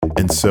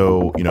And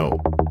so,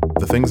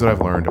 the things that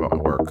I've learned about my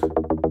work,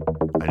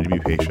 I need to be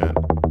patient.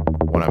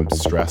 When I'm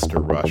stressed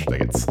or rushed, I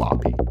get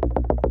sloppy.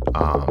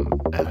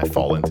 And I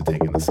fall into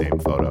taking the same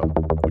photo,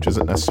 which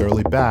isn't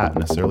necessarily bad,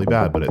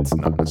 but it's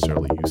not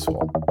necessarily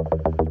useful.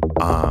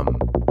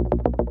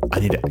 I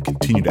need to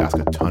continue to ask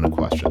a ton of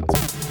questions.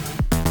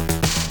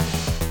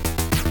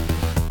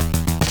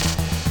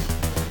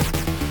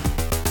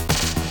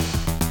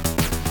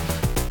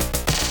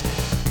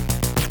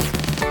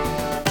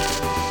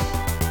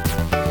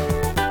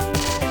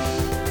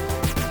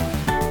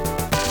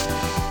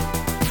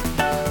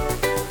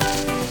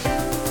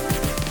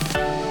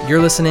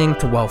 You're listening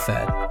to Well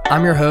Fed.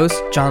 I'm your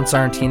host, John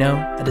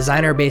Sarantino, a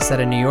designer based out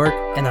of New York,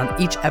 and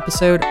on each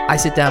episode, I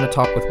sit down to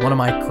talk with one of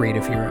my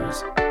creative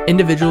heroes.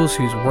 Individuals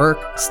whose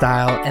work,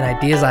 style, and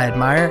ideas I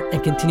admire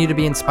and continue to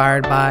be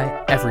inspired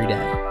by every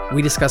day.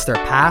 We discuss their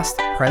past,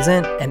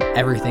 present, and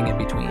everything in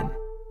between.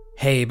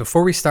 Hey,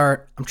 before we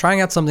start, I'm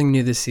trying out something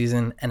new this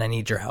season, and I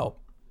need your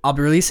help. I'll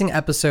be releasing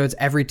episodes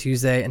every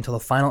Tuesday until the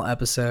final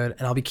episode,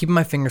 and I'll be keeping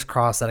my fingers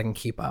crossed that I can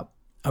keep up.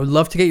 I would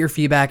love to get your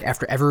feedback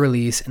after every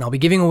release, and I'll be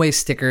giving away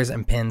stickers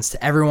and pins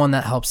to everyone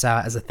that helps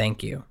out as a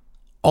thank you.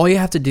 All you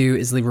have to do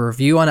is leave a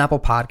review on Apple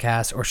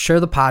Podcasts or share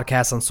the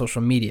podcast on social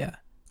media.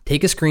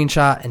 Take a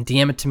screenshot and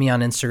DM it to me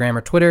on Instagram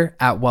or Twitter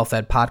at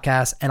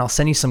WellFedPodcast, and I'll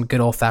send you some good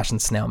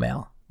old-fashioned snail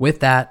mail. With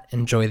that,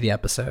 enjoy the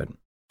episode.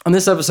 On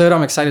this episode,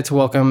 I'm excited to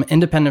welcome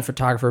independent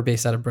photographer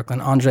based out of Brooklyn,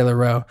 Andre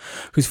Leroux,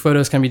 whose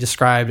photos can be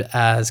described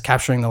as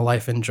capturing the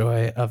life and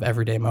joy of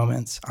everyday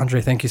moments. Andre,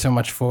 thank you so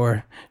much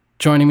for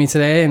joining me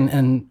today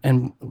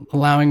and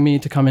allowing me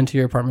to come into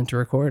your apartment to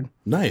record.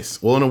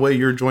 Nice. Well, in a way,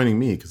 you're joining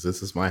me because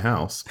this is my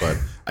house, but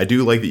I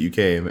do like that you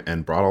came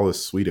and brought all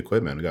this sweet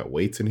equipment. We got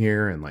weights in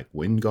here and like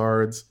wind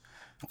guards.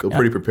 Feel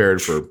pretty prepared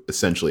for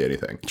essentially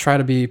anything. Try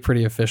to be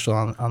pretty official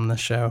on this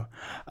show.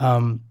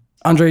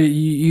 Andre,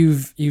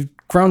 you've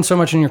grown so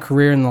much in your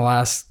career in the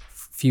last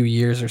few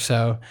years or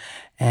so,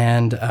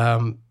 and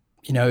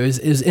it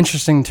was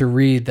interesting to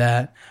read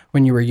that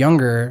when you were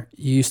younger,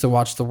 you used to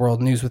watch the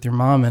world news with your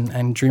mom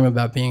and dream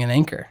about being an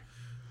anchor.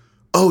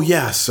 Oh,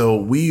 yeah. So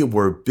we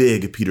were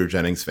big Peter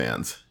Jennings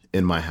fans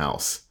in my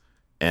house,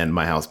 and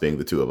my house being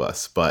the two of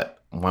us.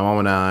 But my mom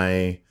and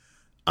I,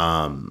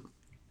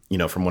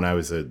 from when I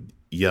was a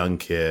young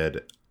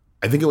kid,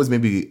 I think it was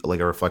maybe like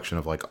a reflection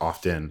of like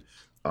often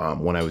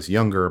when I was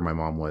younger, my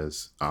mom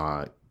was,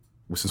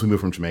 since we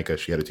moved from Jamaica,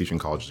 she had a teaching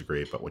college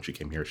degree. But when she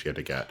came here, she had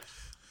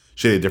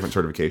a different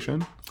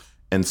certification.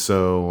 And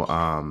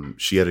so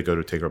she had to go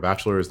to take her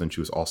bachelor's. Then she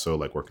was also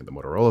like working at the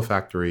Motorola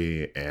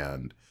factory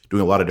and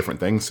doing a lot of different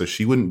things. So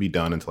she wouldn't be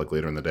done until like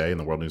later in the day, and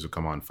the world news would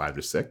come on 5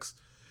 to 6.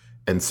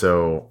 And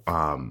so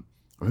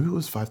maybe it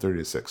was 5:30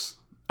 to 6.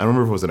 I don't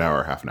remember if it was an hour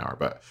or half an hour,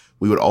 but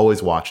we would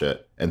always watch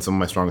it. And some of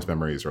my strongest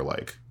memories are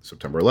like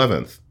September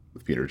 11th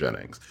with Peter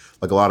Jennings,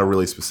 like a lot of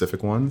really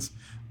specific ones.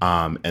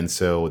 And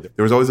so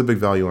there was always a big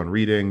value on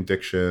reading,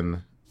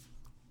 diction,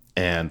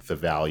 and the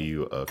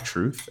value of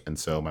truth. And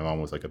so my mom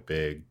was like a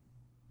big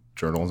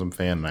journalism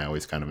fan, and I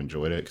always kind of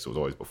enjoyed it because it was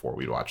always before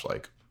we'd watch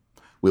like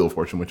Wheel of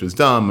Fortune, which is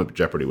dumb,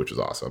 Jeopardy, which is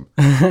awesome.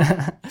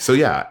 So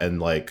yeah, and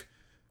like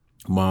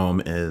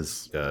mom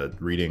is a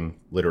reading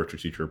literature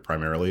teacher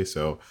primarily,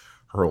 so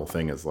her whole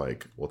thing is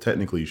like, well,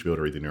 technically you should be able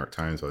to read the New York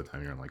Times by the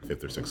time you're in like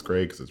 5th or 6th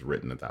grade because it's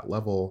written at that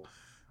level.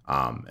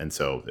 And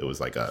so it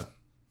was like a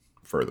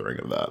furthering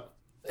of that.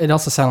 It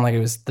also sounded like it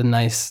was the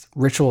nice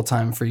ritual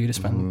time for you to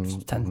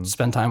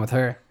spend time with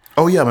her.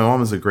 Oh yeah, my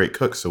mom is a great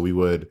cook, so we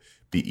would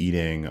be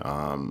eating,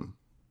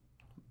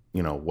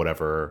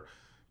 whatever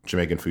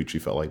Jamaican food she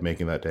felt like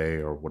making that day,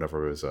 or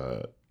whatever was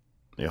a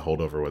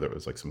holdover, whether it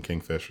was like some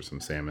kingfish or some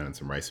salmon and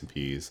some rice and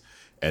peas.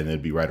 And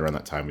it'd be right around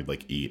that time we'd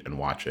like eat and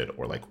watch it,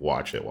 or like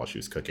watch it while she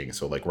was cooking.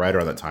 So like right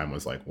around that time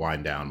was like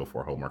wind down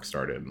before homework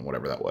started and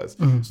whatever that was.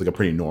 It's like a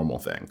pretty normal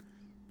thing.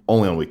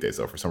 Only on weekdays,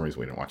 though. For some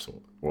reason, we didn't watch the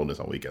world news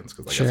on weekends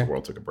because I guess the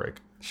world took a break.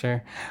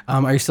 Sure.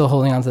 Are you still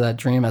holding on to that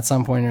dream at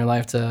some point in your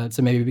life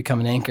to maybe become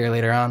an anchor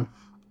later on?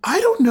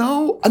 I don't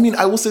know. I mean,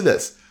 I will say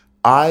this.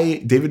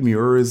 David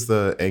Muir is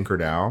the anchor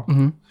now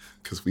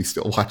because we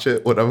still watch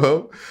it,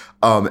 whatever.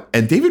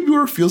 And David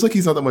Muir feels like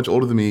he's not that much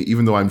older than me,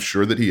 even though I'm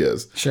sure that he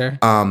is. Sure.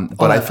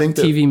 But I think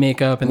that TV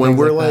makeup and when things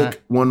we're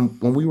like when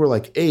we were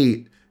like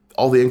 8,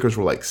 all the anchors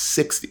were like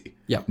 60.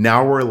 Yeah.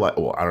 Now we're like,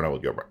 well, I don't know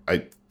what you're.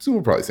 I assume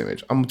we're probably the same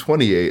age. I'm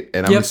 28,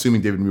 and I'm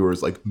assuming David Muir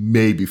is like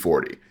maybe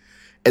 40.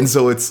 And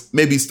so it's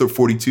maybe still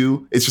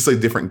 42. It's just like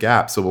different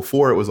gaps. So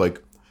before it was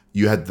like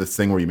you had this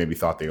thing where you maybe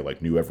thought they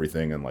like knew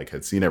everything and like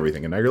had seen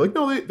everything. And now you're like,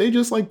 no, they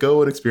just like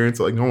go and experience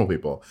it like normal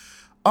people.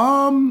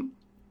 I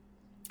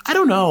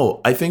don't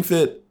know. I think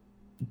that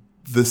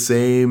the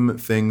same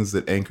things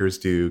that anchors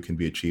do can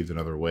be achieved in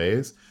other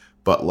ways.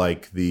 But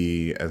like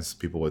as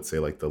people would say,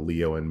 like the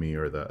Leo in me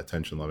or the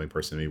attention-loving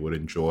person in me would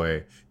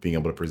enjoy being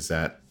able to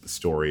present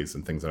stories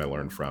and things that I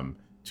learned from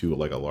to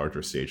like a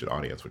larger stage and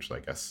audience, which is, I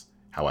guess,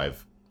 how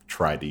I've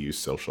tried to use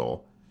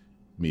social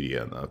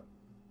media in the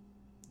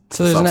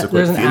So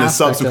there's an in the aspect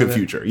subsequent of it.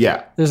 future.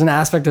 Yeah. There's an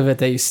aspect of it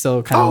that you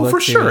still kind of look for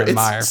to sure. and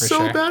admire. It's for so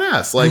sure.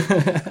 badass.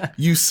 Like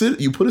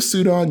you put a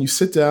suit on, you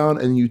sit down,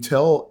 and you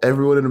tell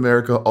everyone in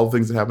America all the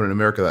things that happened in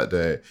America that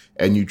day,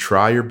 and you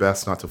try your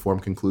best not to form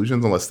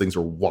conclusions unless things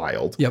are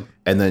wild. Yep.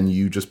 And then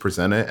you just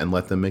present it and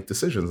let them make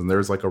decisions. And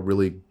there's like a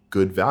really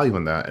good value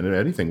in that. And in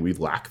anything, we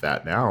lack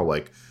that now.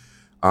 Like,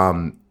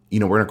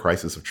 we're in a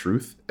crisis of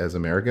truth as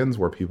Americans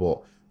where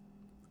people,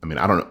 I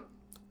don't know.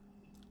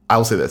 I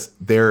will say this.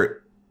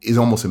 There is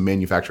almost a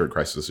manufactured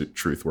crisis of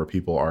truth where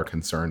people are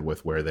concerned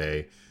with where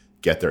they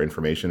get their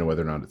information and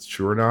whether or not it's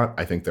true or not.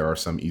 I think there are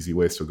some easy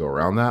ways to go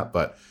around that,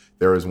 but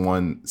there is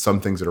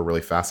some things that are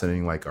really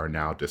fascinating, like our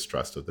now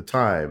distrust of the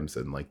Times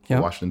and like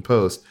the Washington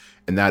Post.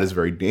 And that is a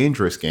very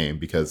dangerous game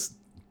because,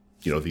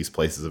 these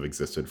places have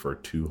existed for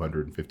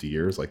 250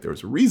 years. Like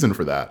there's a reason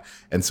for that.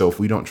 And so if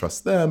we don't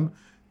trust them,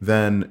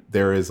 then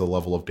there is a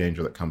level of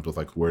danger that comes with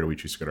like, where do we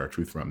choose to get our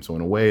truth from? So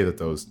in a way that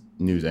those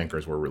news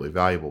anchors were really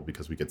valuable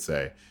because we could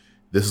say,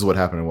 this is what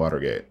happened in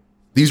Watergate.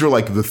 These are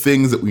like the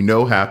things that we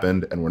know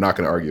happened and we're not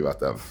going to argue about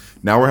them.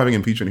 Now we're having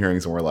impeachment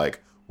hearings and we're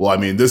like, well,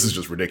 this is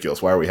just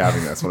ridiculous. Why are we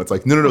having this? When it's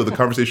like, no, the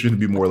conversation should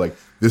be more like,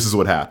 this is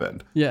what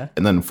happened. Yeah.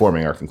 And then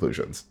forming our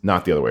conclusions,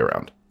 not the other way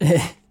around.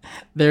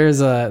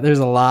 There's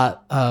a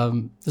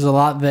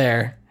lot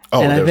there.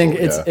 Oh, and I think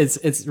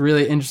it's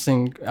really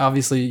interesting.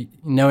 Obviously,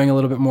 knowing a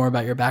little bit more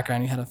about your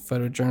background, you had a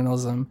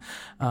photojournalism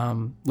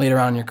later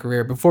on in your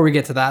career. Before we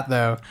get to that,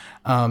 though,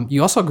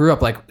 you also grew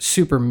up like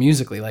super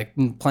musically, like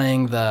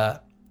playing the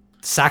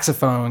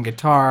saxophone,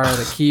 guitar,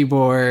 the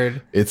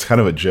keyboard. It's kind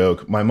of a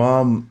joke. My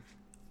mom,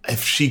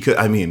 if she could,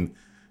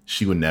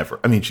 she would never.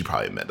 She'd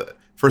probably admit it.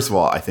 First of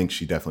all, I think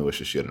she definitely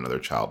wishes she had another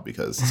child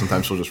because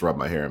sometimes she'll just rub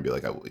my hair and be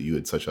like, "You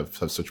would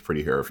have such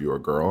pretty hair if you were a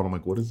girl." And I'm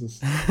like, "What is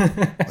this?"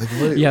 Like,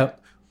 what? Yep.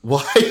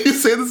 Why do you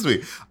say this to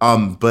me?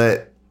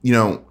 But,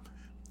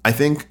 I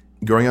think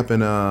growing up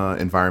in an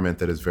environment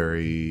that is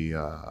very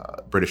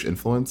British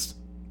influenced,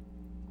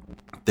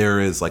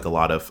 there is like a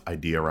lot of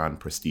idea around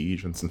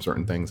prestige and some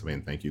certain things.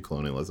 Thank you,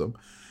 colonialism.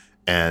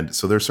 And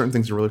so there's certain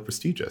things that are really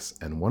prestigious.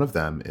 And one of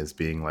them is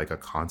being like a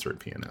concert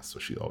pianist. So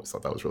she always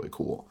thought that was really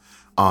cool.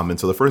 And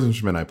so the first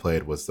instrument I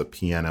played was the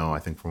piano, I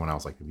think from when I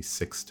was like maybe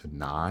 6 to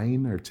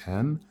 9 or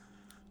 10.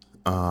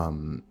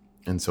 And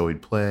so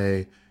we'd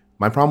play.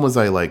 My problem was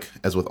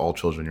as with all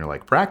children, you're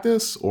like,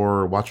 practice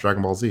or watch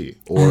Dragon Ball Z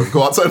or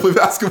go outside and play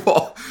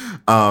basketball.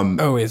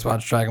 Always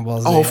watch Dragon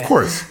Ball Z. Oh, of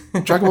course.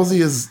 Dragon Ball Z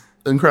is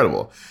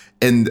incredible.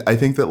 And I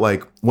think that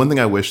like one thing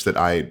I wish that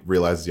I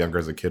realized younger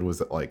as a kid was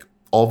that like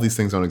all of these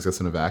things don't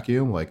exist in a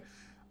vacuum. Like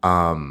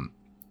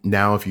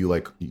now if you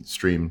like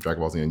stream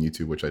Dragon Ball Z on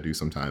YouTube, which I do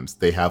sometimes,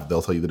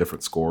 they'll tell you the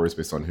different scores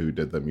based on who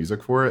did the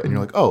music for it. And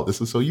you're like, oh, this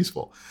is so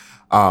useful.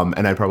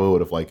 And I probably would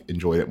have like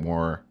enjoyed it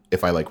more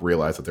if I like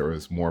realized that there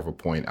was more of a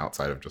point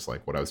outside of just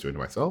like what I was doing to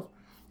myself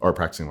or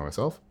practicing by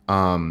myself.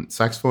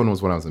 Saxophone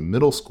was when I was in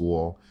middle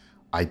school.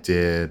 I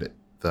did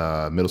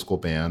the middle school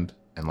band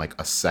and like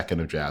a second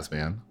of jazz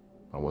band.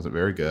 I wasn't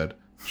very good.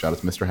 Shout out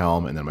to Mr.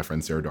 Helm and then my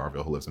friend Sarah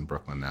Darville who lives in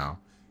Brooklyn now.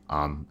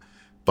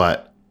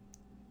 But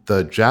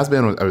the jazz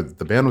band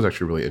the band was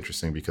actually really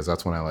interesting because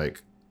that's when I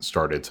like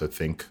started to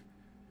think.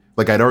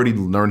 Like I'd already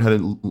learned how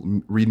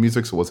to read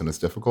music, so it wasn't as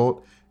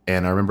difficult.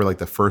 And I remember like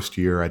the first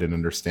year I didn't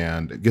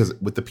understand because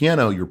with the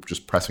piano, you're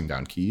just pressing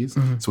down keys.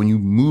 Mm-hmm. So when you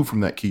move from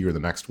that key, you're the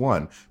next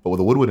one. But with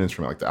a woodwind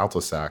instrument like the alto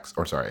sax,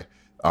 with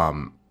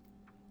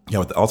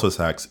the alto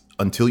sax,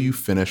 until you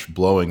finish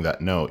blowing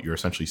that note, you're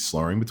essentially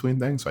slurring between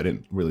things. So I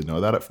didn't really know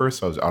that at first.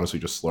 So I was honestly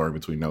just slurring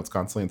between notes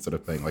constantly instead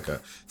of playing like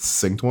a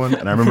synced one.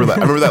 And I remember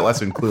that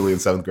lesson clearly in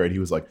 7th grade. He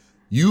was like,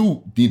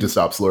 "You need to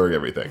stop slurring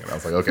everything." And I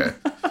was like, "Okay."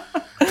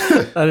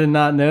 I did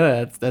not know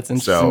that. That's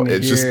interesting to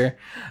hear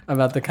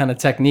about the kind of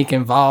technique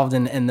involved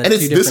in the and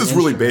this is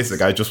really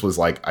basic. I just was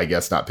like, I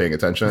guess not paying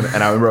attention.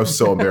 And I remember I was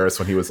so embarrassed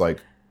when he was like,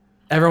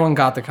 everyone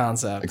got the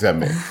concept. Except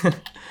me.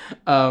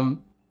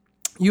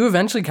 You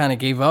eventually kind of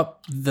gave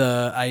up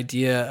the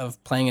idea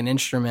of playing an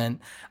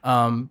instrument,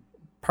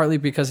 partly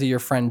because of your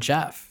friend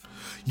Jeff.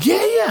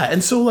 Yeah.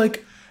 And so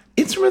like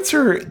instruments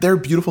they're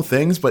beautiful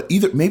things, but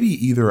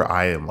either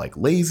I am like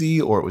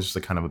lazy or it was just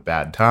a kind of a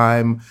bad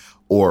time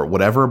or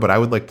whatever. But I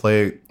would like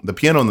play the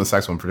piano and the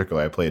saxophone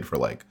particularly. I played for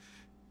like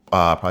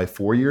probably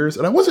 4 years,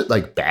 and I wasn't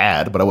like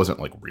bad, but I wasn't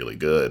like really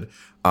good.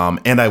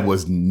 And I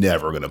was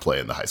never gonna play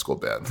in the high school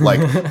band. Like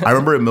I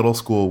remember in middle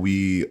school,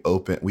 we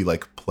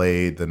like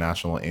played the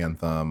national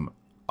anthem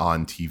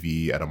on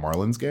TV at a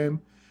Marlins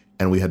game,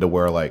 and we had to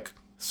wear like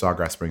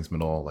Sawgrass Springs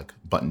Middle like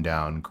button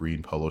down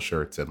green polo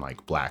shirts and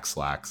like black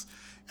slacks.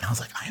 And I was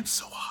like, I am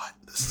so hot.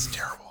 This is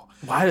terrible.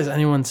 Why does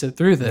anyone sit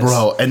through this,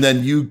 bro? And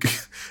then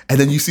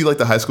you see like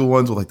the high school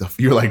ones with like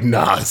you're like,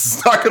 nah,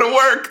 it's not gonna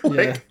work. Like,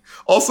 yeah.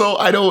 Also,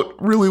 I don't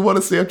really want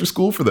to stay after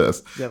school for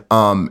this. Yep.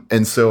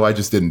 And so I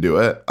just didn't do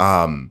it.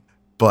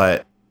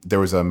 But there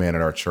was a man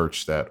at our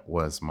church that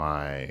was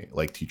my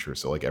like teacher.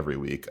 So like every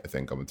week, I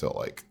think up until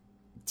like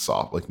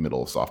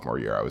middle of sophomore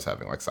year, I was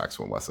having like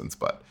saxophone lessons.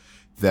 But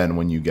then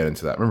when you get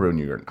into that, remember when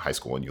you're in high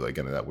school and you like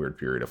get into that weird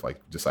period of like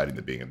deciding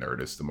that being a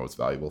nerd is the most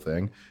valuable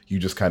thing, you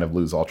just kind of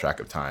lose all track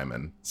of time,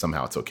 and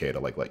somehow it's okay to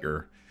like let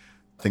your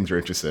things you're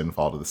interested in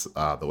fall to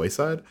the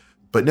wayside.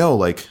 But no,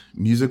 like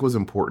music was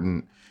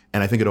important,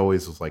 and I think it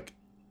always was like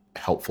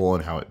helpful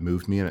in how it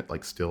moved me, and it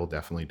like still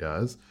definitely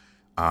does.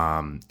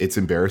 It's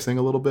embarrassing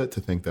a little bit to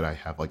think that I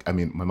have like, I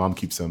mean, my mom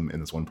keeps them in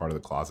this one part of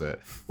the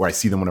closet where I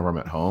see them whenever I'm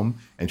at home,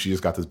 and she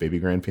just got this baby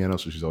grand piano,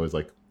 so she's always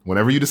like,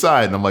 whenever you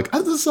decide, and I'm like, how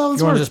does this sound?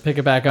 You want to just pick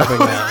it back up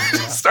again?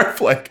 Yeah. Start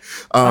playing.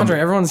 Andre,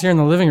 everyone's here in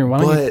the living room. Why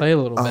don't you play a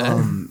little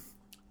bit?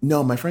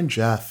 No, my friend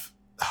Jeff,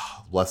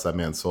 bless that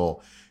man's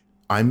soul.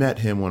 I met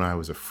him when I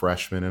was a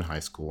freshman in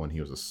high school, and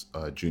he was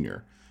a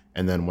junior.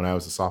 And then when I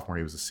was a sophomore,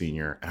 he was a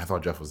senior, and I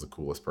thought Jeff was the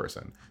coolest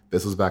person.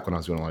 This was back when I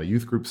was doing a lot of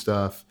youth group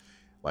stuff.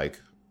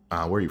 Like,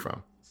 where are you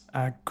from?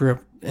 I grew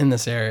up in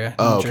this area,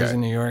 New Jersey,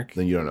 New York.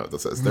 Then you don't know what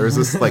this is. There's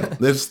this like,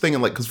 there's this thing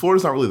in like, because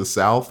Florida's not really the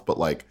South, but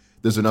like,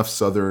 there's enough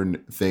Southern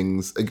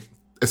things, like,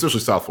 especially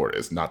South Florida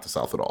is not the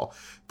South at all.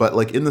 But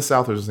like in the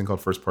South, there's this thing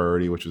called First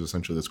Priority, which is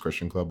essentially this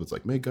Christian club that's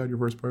like, make God your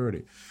first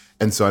priority.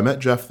 And so I met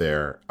Jeff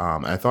there.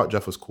 And I thought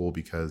Jeff was cool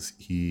because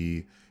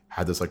he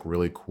had this like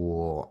really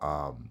cool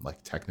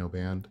like techno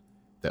band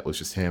that was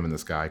just him and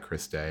this guy,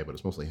 Chris Day, but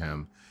it's mostly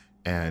him.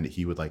 And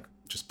he would like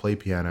just play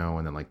piano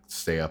and then like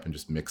stay up and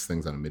just mix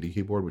things on a MIDI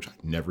keyboard, which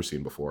I'd never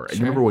seen before. And you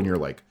remember when you're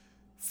like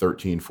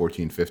 13,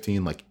 14,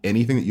 15, like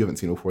anything that you haven't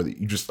seen before that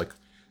you just like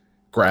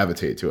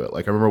gravitate to it.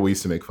 Like I remember we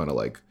used to make fun of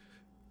like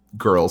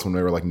girls when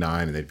they were like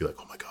 9 and they'd be like,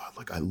 oh my God,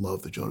 like I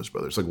love the Jonas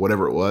Brothers, like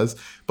whatever it was.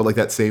 But like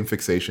that same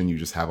fixation you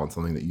just have on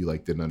something that you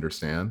like didn't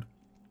understand.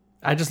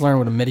 I just learned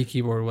what a MIDI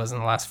keyboard was in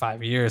the last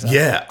 5 years.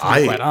 Yeah, to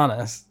be quite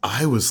honest.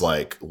 I was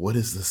like, what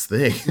is this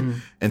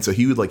thing? And so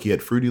he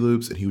had Fruity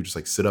Loops, and he would just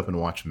like sit up and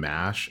watch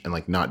MASH and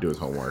like not do his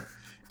homework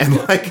and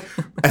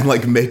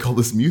like make all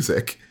this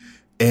music.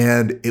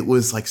 And it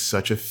was like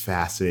such a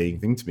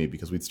fascinating thing to me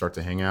because we'd start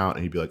to hang out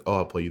and he'd be like, oh,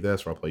 I'll play you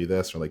this, or I'll play you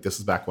this. Or like, this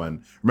is back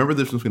when, remember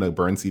the difference between a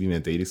burn CD and a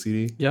data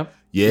CD? Yep.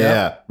 Yeah.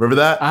 Yep. Remember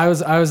that? I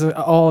was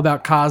all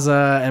about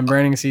Kazaa and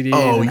burning CDs.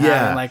 Oh, and yeah.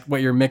 having, like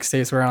what your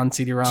mixtapes were on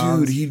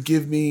CD-ROMs. Dude, he'd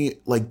give me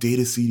like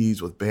data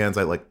CDs with bands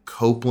like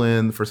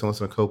Copeland. The first time I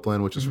listened to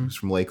Copeland, which is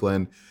from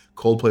Lakeland.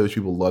 Coldplay, which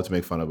people love to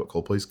make fun of, but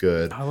Coldplay's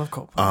good. I love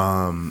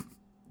Coldplay.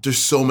 There's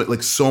so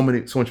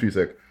much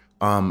music.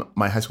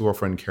 My high school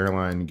girlfriend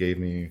Caroline gave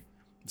me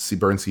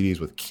burn CDs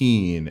with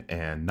Keen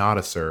and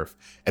Nada Surf,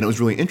 and it was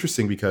really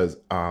interesting because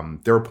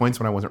there were points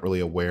when I wasn't really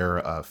aware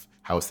of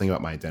how I was thinking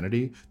about my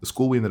identity. The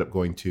school we ended up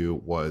going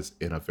to was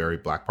in a very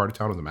black part of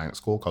town. It was a magnet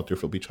school called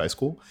Deerfield Beach High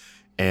School,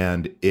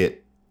 and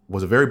it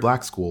was a very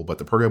black school, but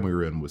the program we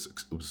were in was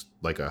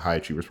like a high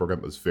achievers program.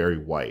 It was very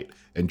white,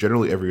 and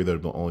generally every year there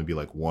would only be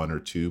like 1 or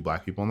 2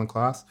 black people in the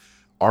class.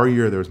 Our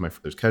year there's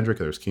Kendrick,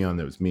 there's Keon,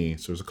 there was me,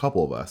 so there's a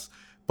couple of us.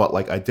 But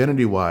like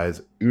identity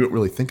wise, you don't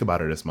really think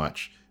about it as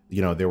much.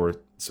 You know, there were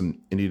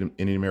some Indian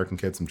American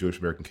kids, some Jewish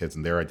American kids,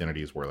 and their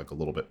identities were like a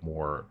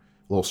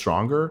little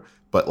stronger.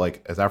 But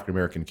like as African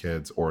American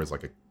kids or as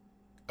like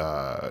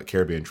a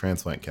Caribbean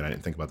transplant kid, I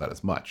didn't think about that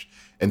as much.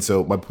 And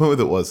so my point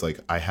with it was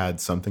like I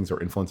had some things that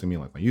were influencing me,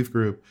 like my youth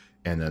group,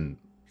 and then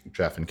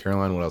Jeff and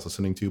Caroline, what I was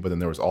listening to. But then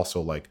there was also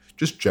like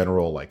just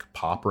general like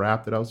pop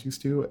rap that I was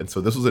used to. And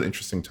so this was an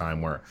interesting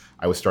time where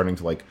I was starting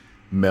to like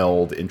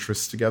meld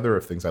interests together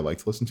of things I like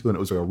to listen to, and it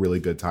was like a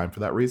really good time for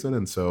that reason.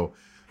 And so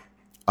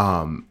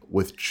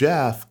with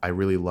Jeff, I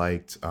really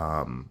liked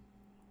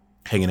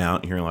hanging out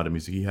and hearing a lot of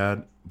music he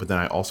had. But then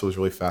I also was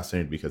really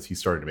fascinated because he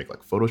started to make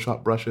like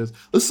Photoshop brushes.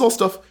 This is all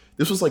stuff.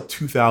 This was like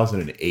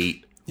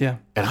 2008. Yeah.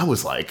 And I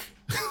was like,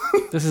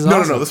 this is no,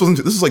 awesome. no. This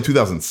was like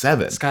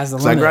 2007. Sky's the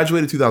limit. limit. I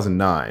graduated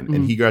 2009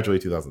 and he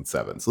graduated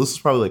 2007. So this was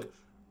probably like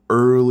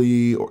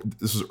early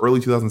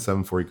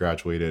 2007 before he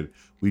graduated.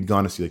 We'd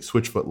gone to see like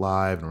Switchfoot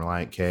Live and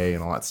Reliant K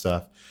and all that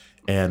stuff.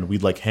 And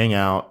we'd like hang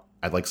out.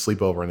 I'd like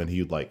sleep over, and then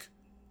he'd like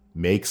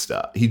make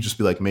stuff. He'd just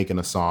be like making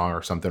a song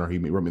or something, or he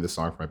wrote me the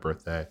song for my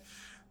birthday.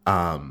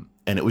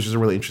 And it was just a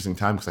really interesting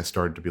time because I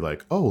started to be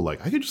like, oh,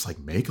 like I could just like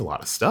make a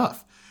lot of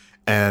stuff.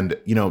 And,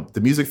 you know,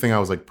 the music thing, I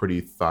was like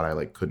thought I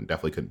like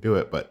definitely couldn't do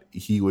it, but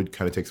he would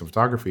kind of take some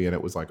photography and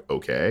it was like,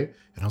 okay.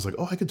 And I was like,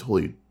 oh, I could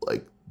totally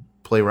like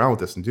play around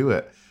with this and do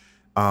it.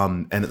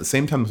 And at the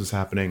same time this was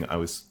happening, I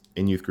was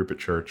in youth group at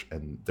church,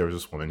 and there was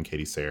this woman,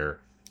 Katie Sayre.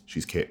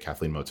 She's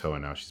Kathleen Motoa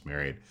now. She's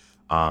married.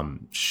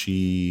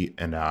 She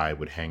and I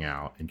would hang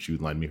out, and she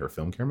would lend me her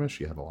film cameras.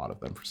 She had a lot of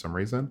them for some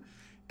reason.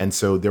 And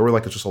so there were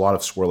like just a lot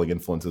of swirling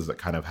influences that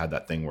kind of had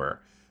that thing where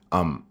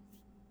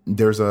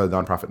there's a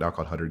nonprofit now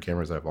called 100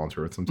 Cameras that I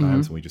volunteer with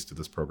sometimes. And we just did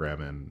this program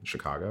in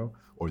Chicago,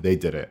 or they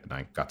did it, and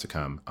I got to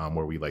come,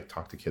 where we like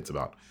talk to kids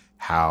about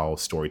how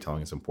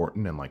storytelling is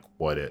important and like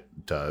what it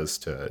does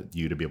to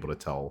you to be able to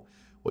tell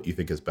what you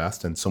think is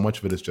best. And so much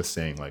of it is just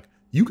saying like,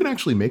 you can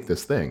actually make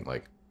this thing.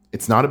 Like,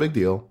 it's not a big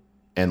deal.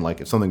 And like,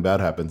 if something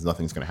bad happens,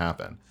 nothing's going to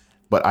happen.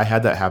 But I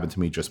had that happen to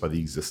me just by the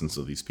existence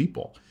of these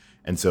people.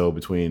 And so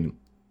between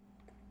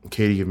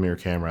Katie giving me her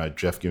camera,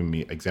 Jeff giving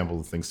me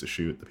examples of things to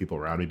shoot, the people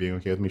around me being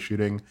okay with me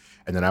shooting.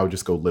 And then I would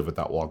just go live at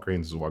that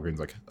Walgreens. Walgreens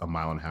like a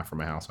mile and a half from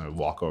my house. And I would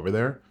walk over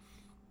there.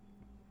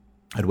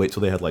 I'd wait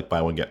till they had like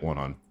buy one, get one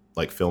on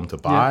like film to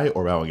buy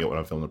or buy one, get one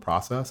on film to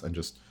process, and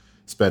just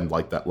spend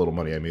like that little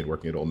money I made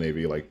working at Old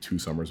Navy like 2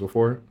 summers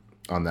before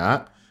on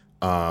that.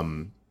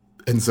 And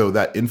so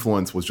that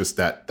influence was just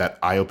that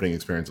eye-opening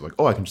experience of like,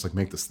 oh, I can just like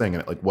make this thing.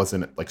 And it like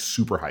wasn't like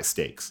super high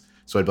stakes.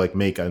 So I'd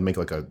make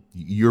like a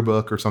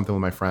yearbook or something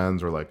with my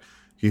friends, or like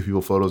give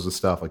people photos of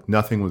stuff. Like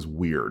nothing was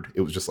weird.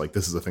 It was just like,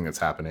 this is a thing that's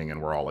happening,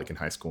 and we're all like in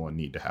high school and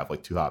need to have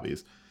like 2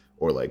 hobbies,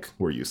 or like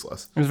we're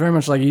useless. It was very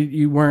much like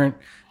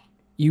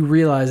you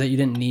realized that you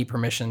didn't need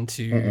permission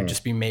to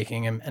just be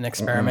making and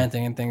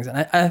experimenting and things.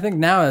 And I think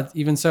now,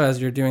 even so, as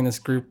you're doing this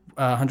group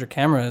 100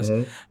 cameras,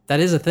 that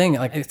is a thing.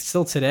 Like it's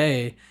still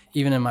today,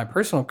 even in my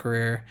personal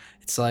career,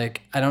 it's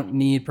like I don't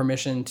need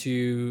permission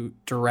to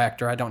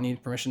direct, or I don't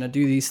need permission to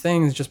do these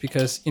things just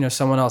because,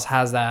 someone else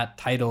has that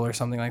title or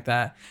something like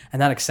that.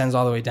 And that extends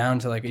all the way down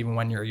to like even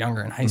when you're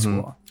younger in high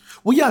school.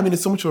 Well, yeah, I mean,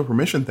 it's so much of a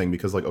permission thing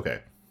because like, okay,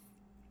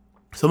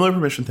 some of the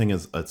permission thing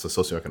it's a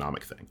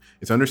socioeconomic thing.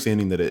 It's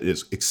understanding that it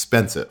is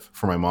expensive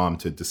for my mom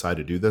to decide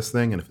to do this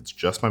thing. And if it's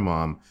just my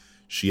mom,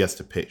 she has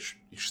to pay. She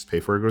has to pay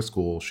for her to go to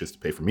school. She has to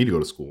pay for me to go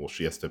to school.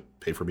 She has to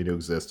pay for me to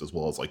exist, as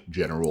well as like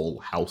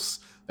general house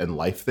and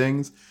life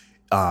things.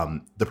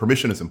 The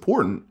permission is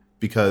important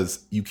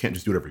because you can't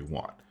just do whatever you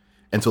want.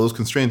 And so those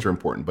constraints are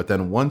important. But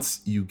then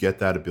once you get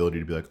that ability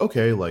to be like,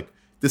 okay, like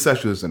this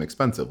actually isn't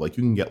expensive. Like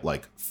you can get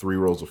like 3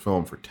 rolls of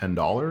film for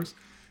 $10.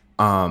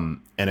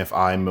 And if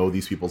I mow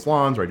these people's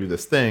lawns or I do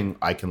this thing,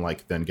 I can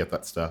like then get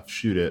that stuff,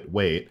 shoot it,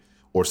 wait,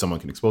 or someone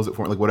can expose it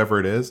for me, like whatever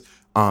it is.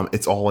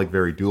 It's all like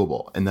very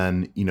doable. And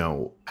then,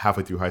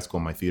 halfway through high school,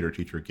 my theater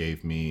teacher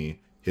gave me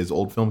his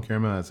old film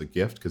camera as a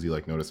gift because he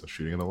like noticed I was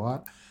shooting it a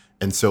lot.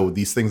 And so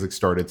these things like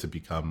started to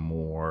become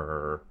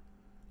more,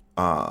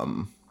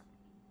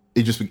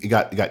 it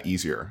got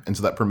easier. And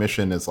so that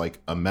permission is like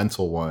a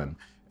mental one,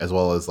 as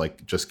well as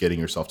like just getting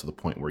yourself to the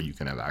point where you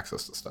can have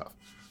access to stuff.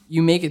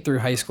 You make it through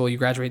high school. You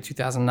graduate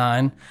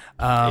 2009.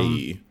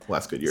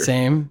 Last good year.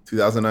 Same.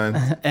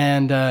 2009.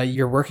 And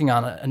you're working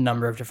on a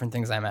number of different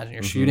things, I imagine.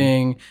 You're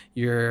shooting,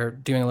 you're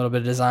doing a little bit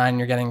of design,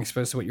 you're getting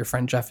exposed to what your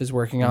friend Jeff is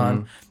working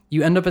on.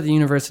 You end up at the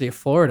University of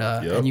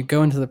Florida, and you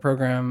go into the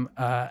program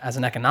as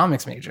an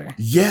economics major.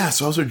 Yeah,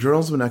 so I was a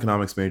journalism and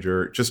economics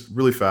major. Just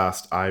really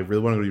fast, I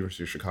really wanted to go to the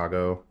University of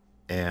Chicago,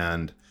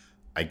 and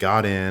I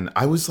got in.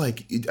 I was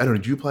like, I don't know,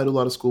 did you apply to a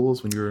lot of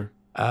schools when you were?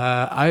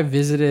 I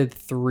visited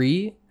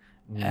 3.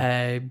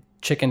 I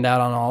chickened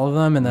out on all of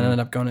them, and then ended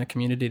up going to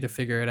community to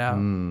figure it out.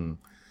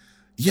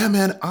 Yeah,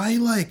 man.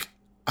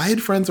 I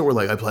had friends that were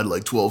like, I applied to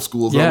like 12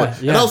 schools. Yeah,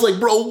 and I was like,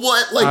 bro,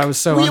 what? Like, I was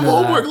so we have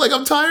homework. that. Like,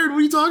 I'm tired. What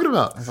are you talking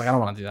about? I was like, I don't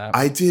want to do that.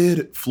 I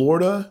did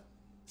Florida,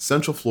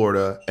 Central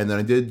Florida, and then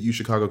I did U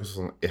Chicago because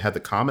it had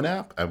the Common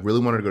App. I really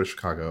wanted to go to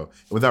Chicago.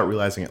 And without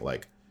realizing it,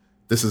 like,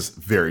 this is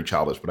very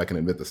childish, but I can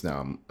admit this now.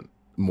 I'm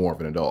more of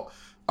an adult.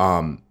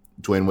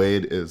 Dwayne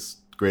Wade is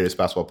the greatest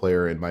basketball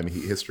player in Miami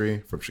Heat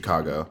history from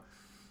Chicago.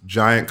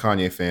 Giant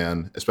Kanye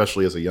fan,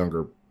 especially as a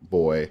younger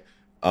boy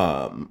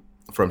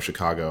from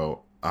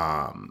Chicago.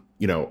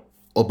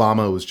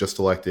 Obama was just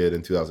elected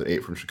in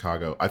 2008 from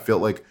Chicago. I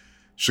felt like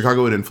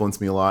Chicago had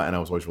influenced me a lot, and I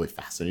was always really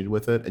fascinated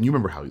with it. And you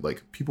remember how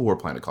like people were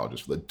applying to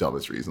colleges for the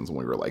dumbest reasons when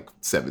we were like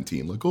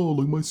 17. Like, oh,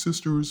 like my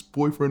sister's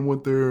boyfriend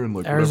went there, and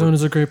like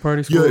Arizona's a great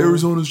party school. Yeah,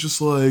 Arizona's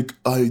just like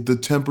the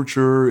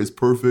temperature is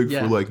perfect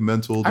for like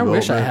mental development. I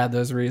wish I had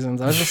those reasons.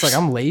 I was just like,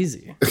 I'm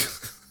lazy.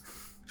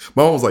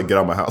 My mom was like, get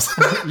out of my house.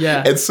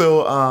 Yeah. And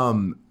so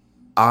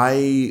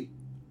I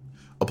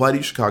applied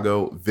to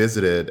Chicago,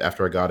 visited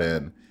after I got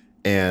in,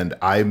 and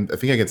I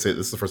think I can say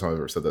this is the first time I've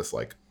ever said this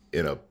like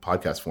in a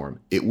podcast form.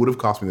 It would have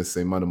cost me the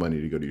same amount of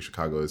money to go to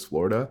Chicago as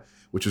Florida,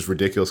 which is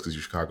ridiculous because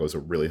Chicago is a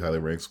really highly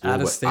ranked school.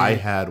 But I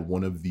had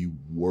one of the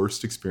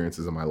worst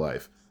experiences of my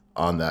life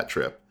on that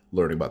trip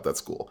learning about that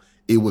school.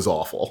 It was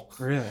awful.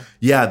 Really?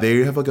 Yeah,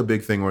 they have like a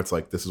big thing where it's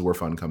like, this is where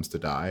fun comes to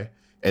die.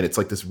 And it's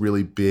like this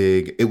really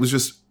big,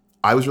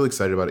 I was really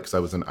excited about it because I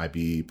was in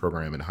IB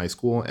program in high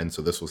school. And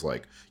so this was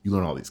like, you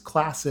learn all these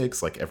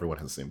classics, like everyone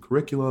has the same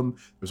curriculum.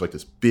 There's like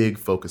this big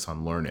focus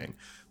on learning.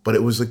 But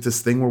it was like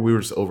this thing where we were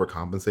just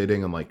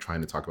overcompensating and like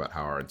trying to talk about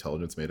how our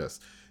intelligence made us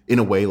in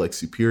a way like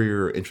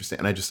superior, interesting.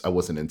 And I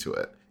wasn't into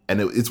it. And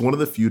it's one of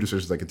the few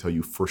decisions I can tell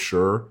you for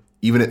sure.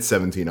 Even at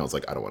 17, I was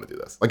like, I don't want to do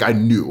this. Like I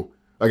knew,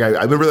 like I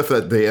remember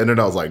that day ended.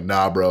 I was like,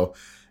 nah, bro.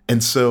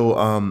 And so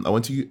I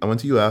went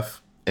to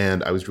UF,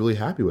 and I was really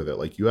happy with it.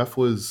 Like UF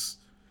was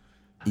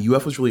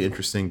really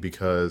interesting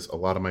because a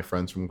lot of my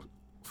friends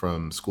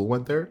from school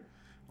went there.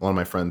 A lot of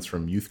my friends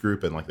from youth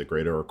group and like the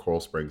greater Coral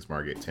Springs,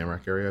 Margate,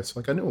 Tamarack area. So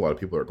like I knew a lot of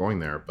people who were going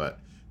there, but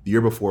the year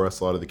before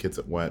us, a lot of the kids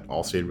that went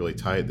all stayed really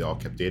tight. They all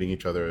kept dating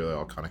each other. They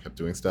all kind of kept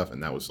doing stuff.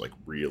 And that was like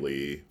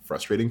really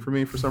frustrating for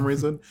me for some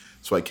reason.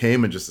 So I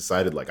came and just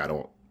decided like,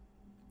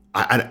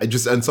 I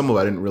just, and some of it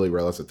I didn't really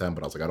realize at the time,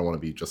 but I was like, I don't want to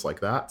be just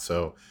like that.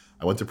 So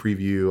I went to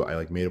preview. I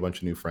like made a bunch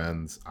of new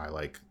friends. I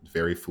like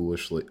very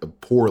foolishly,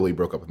 poorly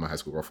broke up with my high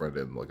school girlfriend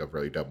in like a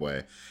really dumb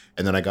way.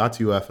 And then I got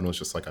to UF and was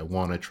just like, I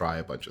want to try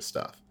a bunch of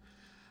stuff.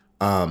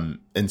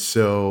 And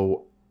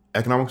so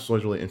economics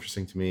was really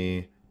interesting to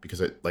me because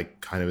it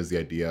like kind of is the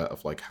idea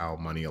of like how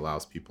money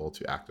allows people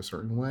to act a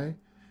certain way.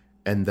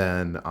 And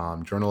then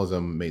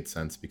journalism made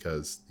sense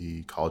because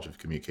the College of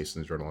Communications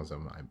and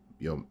Journalism, I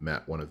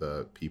met one of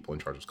the people in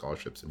charge of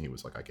scholarships, and he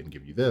was like, I can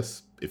give you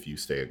this if you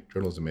stay a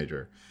journalism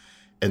major.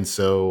 And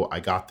so I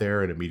got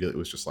there and immediately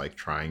was just like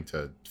trying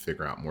to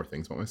figure out more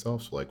things about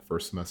myself. So like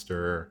first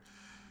semester,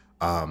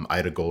 I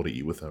had a goal to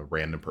eat with a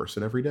random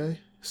person every day.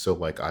 So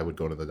like I would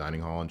go to the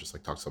dining hall and just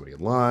like talk to somebody in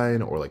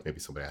line, or like maybe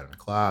somebody I had in a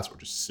class, or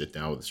just sit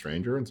down with a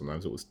stranger. And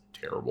sometimes it was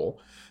terrible.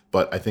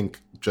 But I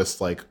think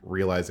just like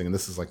realizing, and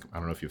this is like, I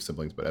don't know if you have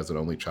siblings, but as an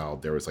only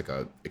child, there was like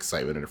a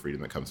excitement and a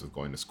freedom that comes with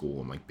going to school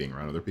and like being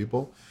around other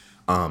people.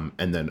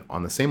 And then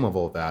on the same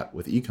level of that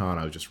with econ,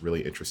 I was just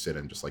really interested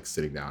in just like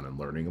sitting down and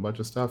learning a bunch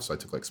of stuff. So I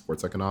took like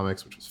sports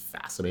economics, which was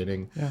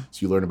fascinating. Yeah.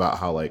 So you learn about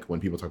how like when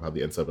people talk about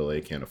the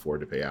NCAA can't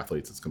afford to pay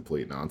athletes, it's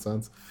complete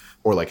nonsense.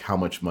 Or like how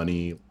much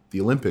money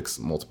the Olympics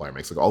multiplier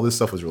makes. Like all this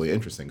stuff was really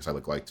interesting because I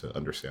like to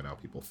understand how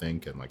people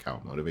think and like how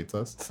it motivates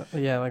us. So,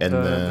 yeah, like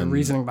the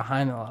reasoning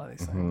behind a lot of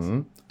these things.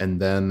 Mm-hmm.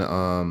 And then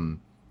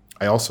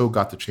I also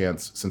got the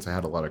chance, since I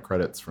had a lot of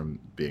credits from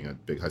being a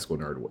big high school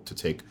nerd, to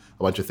take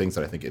a bunch of things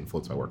that I think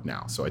influence my work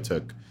now. So I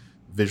took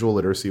visual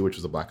literacy, which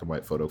is a black and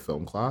white photo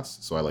film class.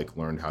 So I like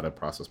learned how to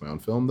process my own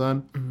film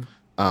then.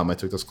 Mm-hmm. I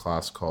took this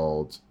class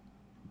called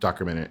what's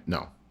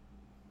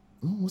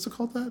it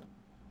called that?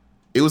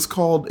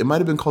 It might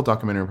have been called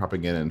Documentary and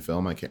Propaganda and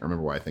Film. I can't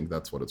remember why I think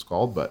that's what it's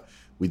called, but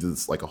we did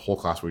this like a whole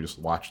class where we just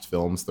watched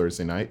films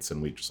Thursday nights and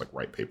we just like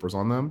write papers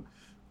on them.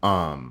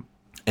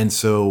 And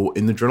so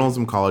in the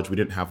journalism college, we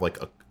didn't have like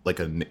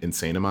an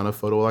insane amount of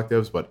photo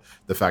electives, but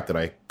the fact that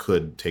I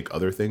could take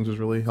other things was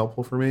really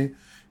helpful for me.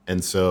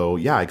 And so,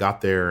 yeah, I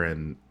got there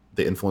and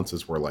the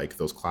influences were like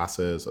those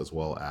classes as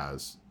well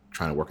as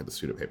trying to work at the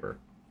student paper.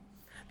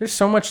 There's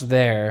so much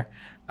there.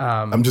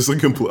 I'm just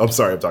like, I'm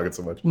sorry, I'm talking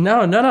so much.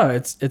 No.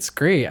 It's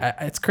great.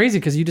 It's crazy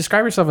because you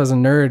describe yourself as a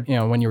nerd,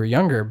 when you were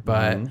younger,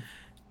 but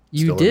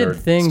you did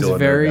things that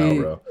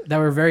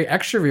were very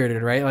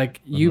extroverted, right?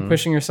 Like you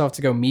pushing yourself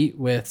to go meet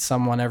with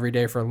someone every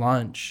day for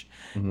lunch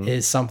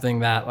is something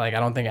that like I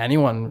don't think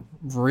anyone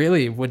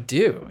really would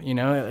do,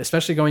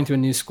 especially going to a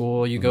new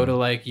school. You go to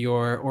like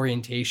your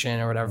orientation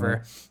or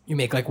whatever, you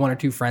make like one or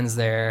two friends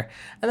there,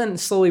 and then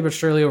slowly but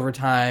surely over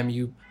time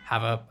you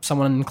have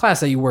someone in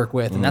class that you work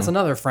with, and that's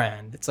another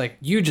friend. It's like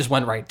you just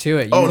went right to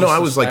it. I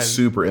was like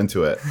super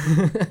into it.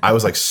 I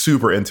was like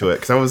super into it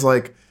because I was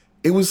like,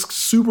 it was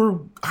super,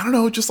 I don't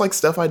know, just like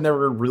stuff I'd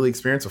never really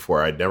experienced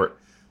before. I don't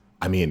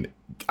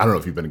know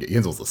if you've been to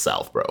Gainesville's the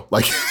South, bro.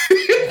 Like,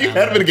 you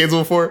haven't been to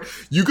Gainesville before.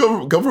 You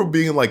come from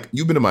being like,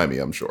 you've been to Miami,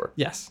 I'm sure.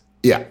 Yes.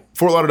 Yeah.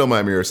 Fort Lauderdale,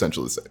 Miami are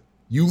essentially the same.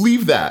 You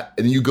leave that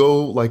and you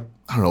go like,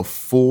 I don't know,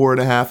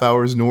 4.5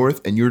 hours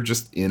north and you're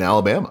just in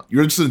Alabama.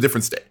 You're just in a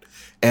different state.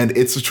 And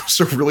it's just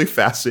a really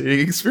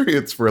fascinating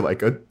experience for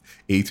like a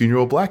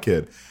 18-year-old black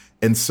kid.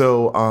 And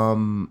so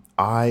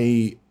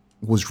I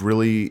was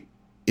really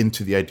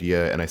into the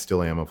idea, and I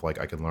still am, of like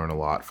I can learn a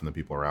lot from the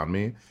people around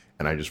me.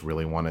 And I just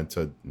really wanted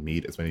to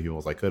meet as many people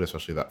as I could,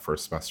 especially that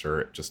first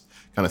semester. It just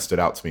kind of stood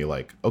out to me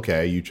like,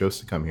 okay, you chose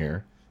to come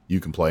here. You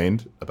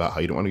complained about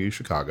how you don't want to go to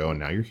Chicago, and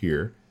now you're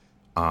here.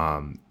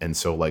 And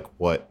so like,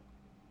 what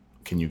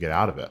can you get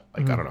out of it?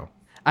 Like, I don't know.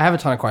 I have a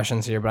ton of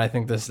questions here, but I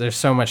think there's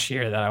so much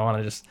here that I want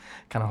to just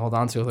kind of hold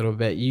on to a little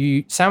bit.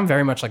 You sound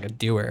very much like a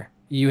doer.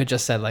 You had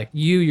just said like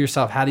you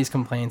yourself had these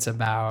complaints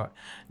about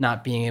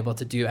not being able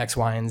to do X,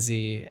 Y, and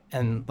Z.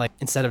 And like,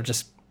 instead of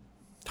just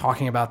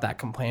talking about that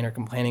complaint or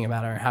complaining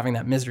about it or having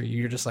that misery,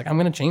 you're just like, I'm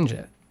going to change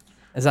it.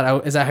 Is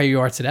that how you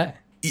are today?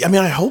 I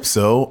mean, I hope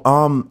so.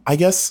 I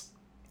guess,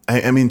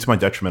 I mean, to my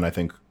detriment, I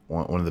think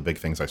one of the big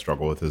things I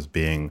struggle with is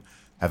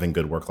having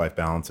good work-life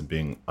balance and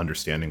being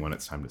understanding when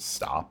it's time to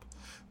stop.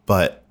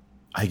 But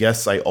I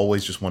guess I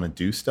always just want to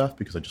do stuff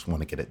because I just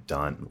want to get it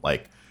done.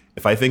 Like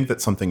if I think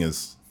that something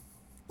is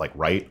like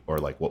right or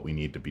like what we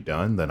need to be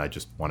done, then I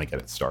just want to get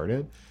it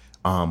started.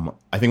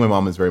 I think my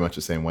mom is very much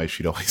the same way.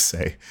 She'd always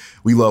say,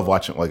 we love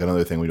watching, like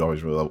another thing, we'd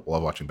always really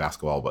love watching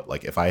basketball. But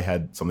like if I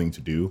had something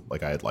to do,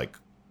 like I had like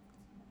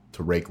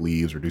to rake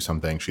leaves or do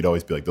something, she'd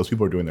always be like, those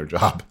people are doing their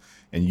job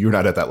and you're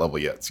not at that level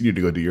yet. So you need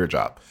to go do your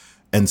job.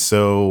 And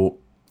so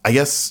I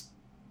guess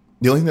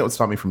the only thing that would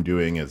stop me from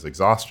doing is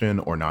exhaustion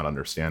or not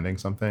understanding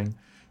something.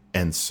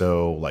 And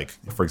so, like,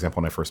 for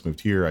example, when I first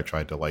moved here, I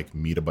tried to, like,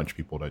 meet a bunch of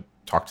people to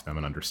talk to them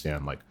and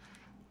understand, like,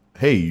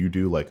 hey,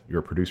 you're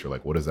a producer.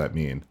 Like, what does that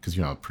mean? Because,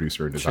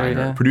 producer and designer.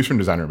 Sure, yeah. Producer and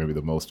designer are maybe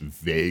the most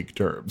vague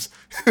terms.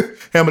 Hey,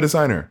 I'm a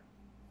designer.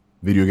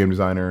 Video game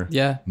designer.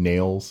 Yeah.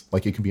 Nails.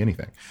 Like, it can be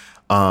anything.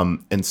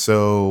 And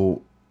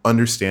so,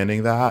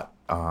 understanding that,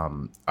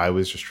 I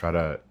was just trying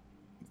to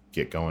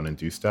get going and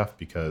do stuff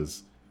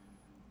because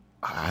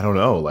I don't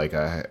know, like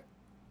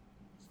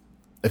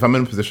if I'm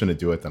in a position to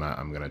do it, then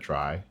I'm going to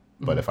try.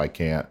 But if I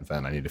can't,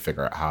 then I need to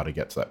figure out how to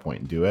get to that point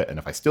and do it. And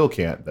if I still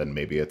can't, then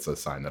maybe it's a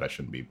sign that I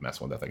shouldn't be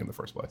messing with that thing in the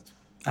first place.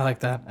 I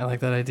like that. I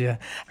like that idea.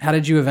 How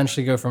did you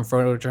eventually go from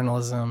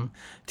photojournalism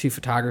to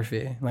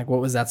photography? Like,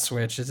 what was that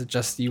switch? Is it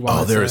just you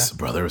wanted there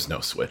was no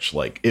switch.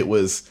 Like, it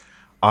was,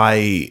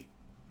 the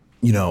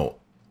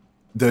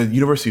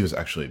university has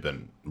actually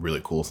been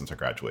really cool since I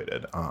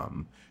graduated.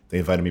 They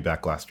invited me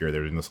back last year. They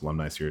were doing this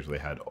alumni series where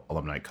they had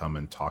alumni come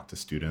and talk to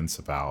students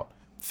about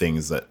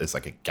things that is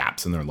like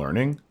gaps in their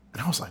learning.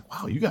 And I was like,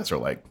 wow, you guys are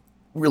like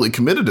really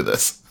committed to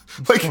this.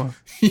 Like,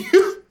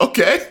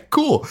 okay,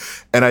 cool.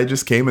 And I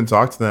just came and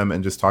talked to them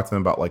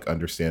about like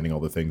understanding all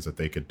the things that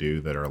they could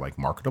do that are like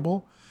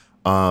marketable.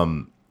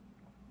 And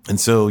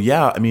so,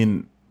 yeah, I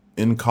mean,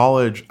 in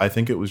college, I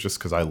think it was just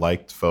because I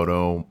liked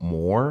photo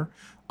more.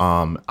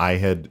 I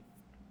had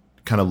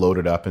kind of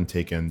loaded up and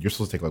you're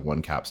supposed to take like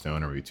one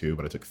capstone or maybe two,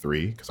 but I took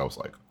 3 because I was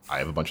like, I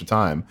have a bunch of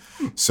time.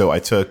 So I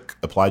took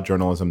applied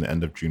journalism the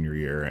end of junior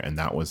year, and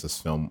that was this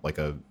film, like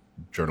a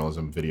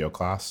journalism video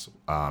class.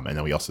 And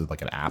then we also did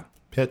like an app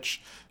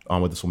pitch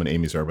with this woman,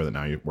 Amy Zerba, that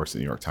now works at the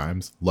New York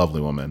Times. Lovely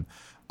woman.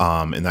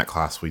 In that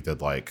class, I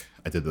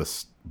did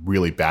this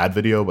really bad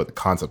video, but the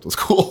concept was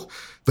cool.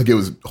 Like, it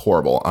was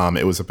horrible.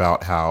 It was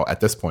about how at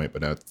this point,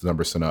 but now the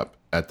numbers sent up,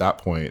 at that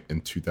point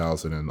in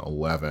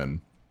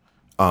 2011,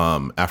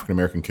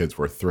 African-American kids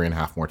were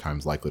 3.5 more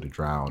times likely to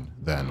drown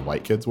than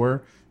white kids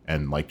were.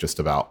 And like just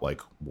about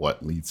like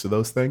what leads to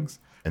those things.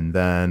 And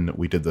then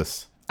we did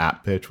this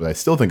app pitch, which I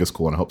still think is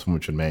cool and I hope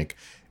someone should make.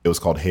 It was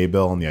called Hey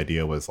Bill, and the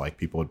idea was like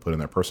people would put in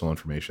their personal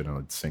information and it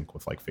would sync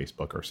with like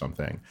Facebook or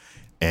something.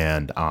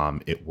 And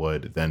it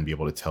would then be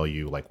able to tell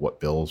you like what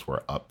bills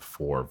were up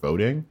for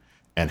voting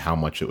and how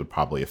much it would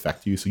probably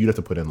affect you. So you'd have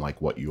to put in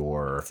like what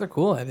your That's a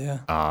cool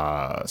idea.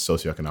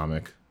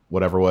 Socioeconomic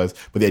whatever was.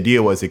 But the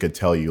idea was it could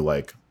tell you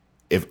like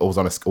if it was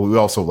on a scale. We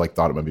also like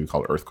thought it might be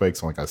called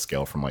earthquakes on like a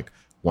scale from like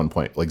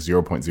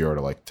 0.0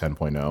 to like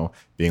 10.0,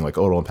 being like,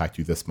 oh, it'll impact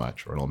you this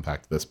much, or it'll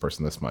impact this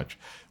person this much,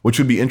 which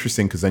would be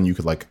interesting because then you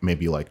could like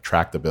maybe like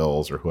track the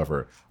bills or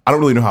whoever. I don't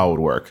really know how it would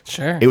work.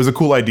 Sure. It was a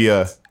cool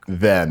idea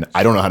then.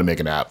 I don't know how to make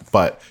an app,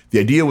 but the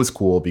idea was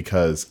cool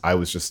because I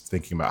was just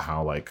thinking about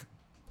how like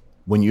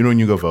when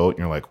you go vote, and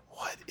you're like,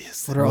 what is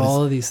this? What are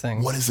all of these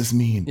things? What does this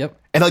mean? Yep.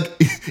 And like,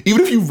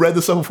 even if you read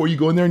the stuff before you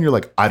go in there and you're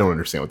like, I don't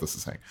understand what this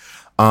is saying.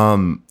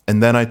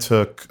 And then I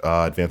took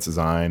advanced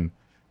design,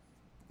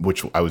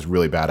 which I was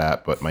really bad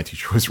at, but my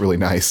teacher was really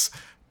nice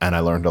and I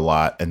learned a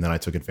lot. And then I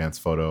took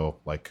advanced photo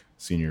like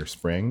senior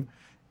spring.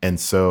 And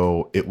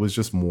so it was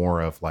just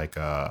more of like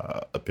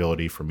a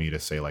ability for me to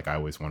say like I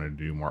always wanted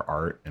to do more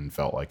art and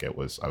felt like I've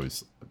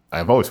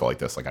always felt like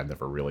this. Like I've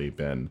never really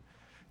been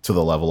to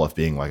the level of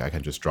being like I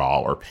can just draw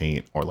or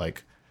paint or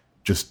like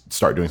just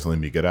start doing something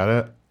and be good at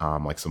it,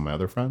 like some of my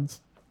other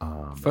friends.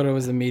 Photo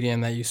was the medium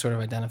that you sort of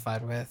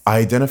identified with. I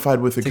identified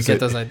with it to get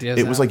those ideas.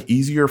 It was like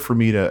easier for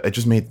me to. It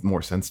just made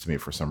more sense to me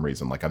for some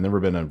reason. Like I've never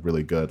been a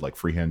really good like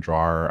freehand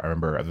drawer. I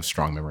remember I have a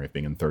strong memory of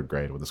being in 3rd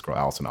grade with this girl,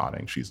 Allison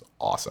Otting. She's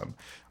awesome.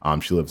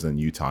 She lives in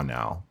Utah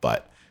now,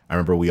 but I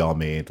remember we all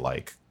made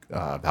like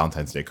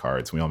Valentine's Day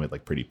cards. We all made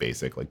like pretty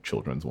basic like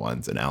children's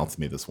ones. And Alice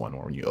made this one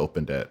where when you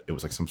opened it, it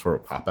was like some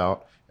sort of pop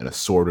out and a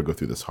sword would go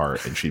through this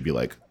heart, and she'd be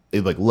like,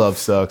 love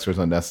sucks or it's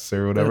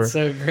unnecessary or whatever. That's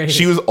so great.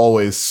 She was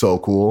always so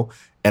cool.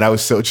 And I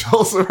was so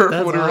jealous of her.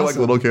 That's when we were like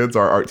little kids.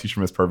 Our art teacher,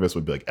 Miss Purvis,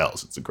 would be like,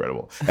 "Els, it's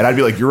incredible," and I'd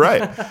be like, "You're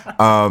right."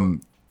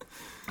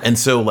 And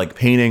so like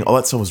painting, all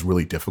that stuff was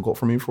really difficult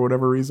for me for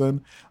whatever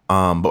reason.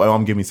 But my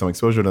mom gave me some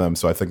exposure to them,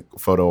 so I think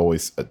photo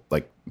always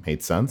like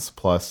made sense.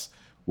 Plus,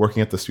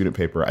 working at the student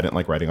paper, I didn't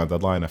like writing on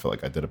deadline. I felt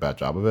like I did a bad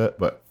job of it.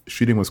 But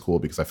shooting was cool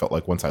because I felt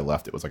like once I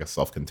left, it was like a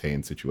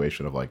self-contained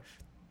situation of like,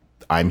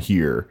 I'm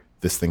here,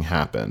 this thing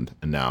happened,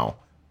 and now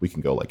we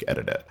can go like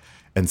edit it.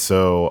 And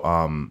so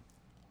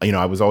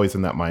I was always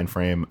in that mind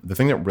frame. The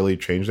thing that really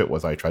changed it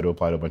was I tried to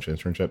apply to a bunch of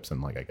internships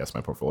and like I guess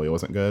my portfolio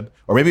wasn't good.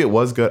 Or maybe it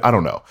was good. I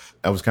don't know.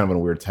 I was kind of in a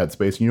weird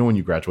headspace. You know, when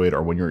you graduate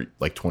or when you're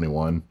like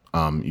 21,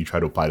 you try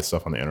to apply to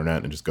stuff on the internet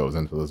and it just goes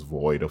into this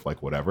void of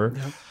like whatever.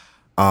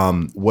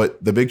 Yep.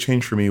 What the big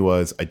change for me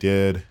was I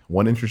did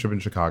one internship in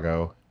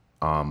Chicago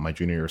my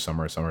junior year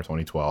summer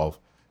 2012.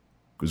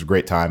 It was a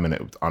great time and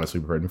it honestly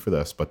prepared me for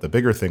this. But the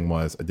bigger thing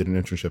was I did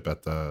an internship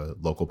at the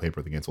local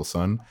paper, the Gainesville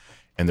Sun.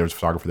 And there was a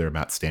photographer there,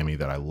 Matt Stammy,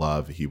 that I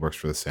love. He works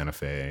for the Santa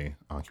Fe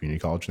Community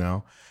College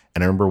now.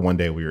 And I remember one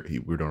day we were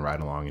doing a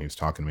ride along and he was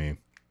talking to me.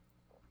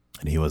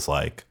 And he was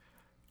like,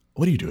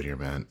 what are you doing here,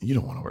 man? You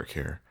don't want to work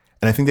here.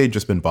 And I think they'd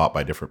just been bought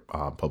by a different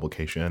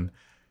publication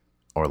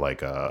or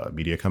like a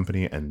media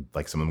company. And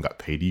like some of them got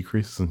pay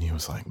decreases. And he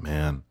was like,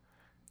 man,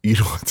 you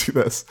don't want to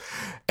do this.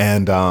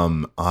 And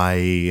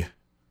I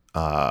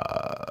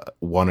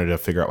wanted to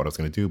figure out what I was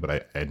going to do, but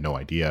I had no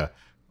idea.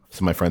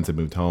 Some of my friends had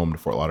moved home to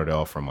Fort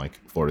Lauderdale from like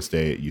Florida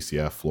State,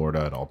 UCF,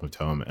 Florida, and all moved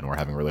home and were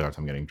having a really hard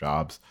time getting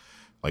jobs.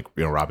 Like,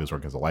 Robbie was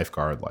working as a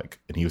lifeguard,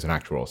 and he was an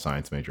actual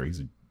science major. He's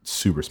a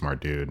super smart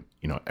dude.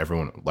 Lex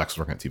was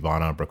working at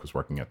Tivana. Brooke was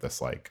working at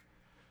this,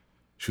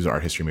 she was an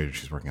art history major.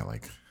 She was working at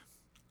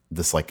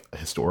this like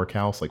historic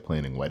house, like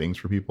planning weddings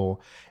for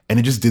people. And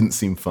it just didn't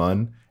seem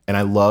fun. And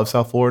I love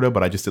South Florida,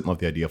 but I just didn't love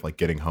the idea of like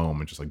getting home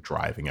and just like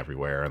driving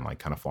everywhere and like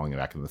kind of falling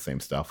back into the same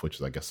stuff, which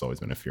is, I guess, always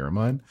been a fear of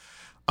mine.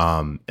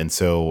 And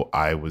so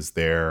I was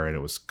there, and it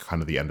was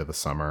kind of the end of the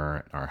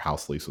summer. Our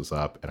house lease was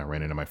up, and I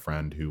ran into my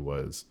friend who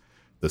was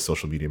the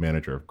social media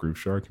manager of Groove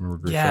Shark. You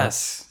remember Groove Shark?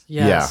 Yes.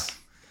 Yeah.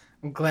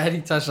 I'm glad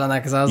he touched on that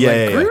because I was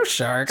Groove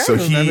Shark. I so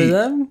remember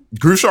them.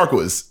 Groove Shark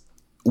was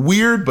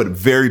weird, but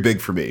very big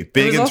for me.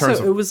 Big in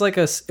terms of, it was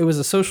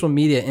a social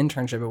media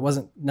internship. It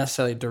wasn't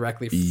necessarily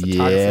directly photography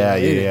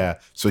related. Yeah.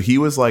 So he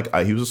was like,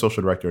 he was a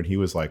social director, and he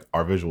was like,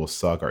 our visuals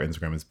suck, our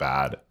Instagram is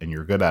bad, and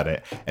you're good at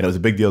it. And it was a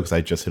big deal because I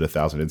just hit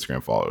 1,000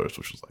 Instagram followers,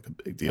 which was like a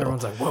big deal.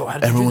 Everyone's like, whoa,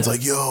 everyone's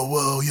like, yo,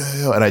 whoa,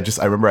 yeah. And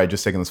I remember I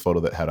just taken this photo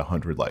that had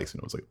 100 likes, and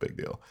it was like a big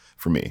deal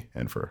for me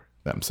and for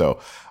them. So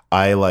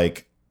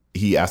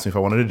he asked me if I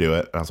wanted to do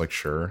it, and I was like,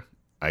 sure.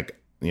 I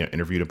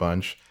interviewed a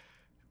bunch.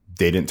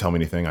 They didn't tell me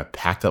anything. I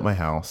packed up my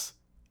house,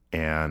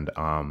 and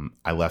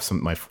I left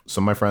some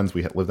of my friends.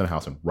 We lived in a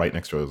house, and right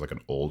next door there was like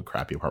an old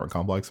crappy apartment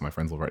complex. And my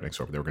friends lived right next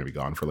door, but they were going to be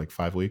gone for like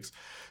 5 weeks.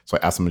 So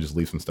I asked them to just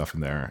leave some stuff in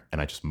there, and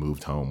I just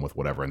moved home with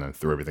whatever, and then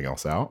threw everything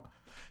else out.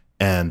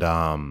 And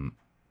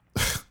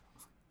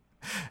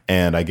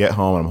and I get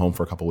home, and I'm home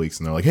for a couple weeks,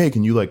 and they're like, hey,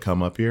 can you like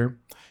come up here?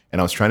 And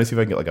I was trying to see if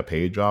I can get like a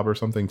paid job or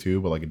something too,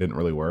 but like it didn't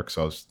really work.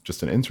 So I was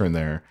just an intern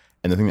there.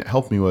 And the thing that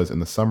helped me was in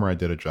the summer I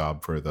did a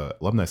job for the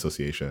Alumni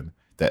Association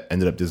that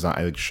ended up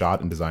I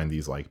shot and designed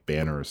these like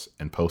banners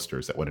and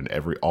posters that went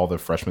in all the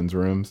freshmen's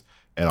rooms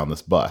and on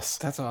this bus.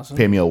 That's awesome.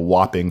 Paid me a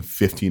whopping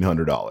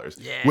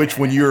 $1,500. Which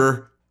when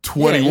you're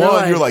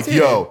 21, you're like,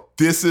 yo,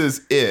 this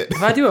is it.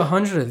 If I do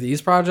 100 of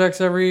these projects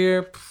every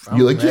year,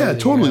 you're like, yeah,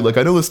 totally. Like,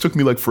 I know this took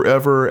me like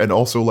forever, and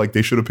also like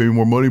they should have paid me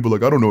more money, but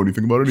like I don't know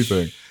anything about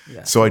anything.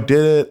 Yeah. So I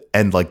did it,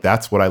 and like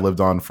that's what I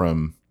lived on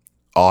from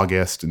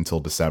August until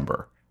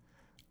December.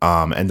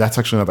 And that's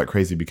actually not that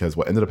crazy, because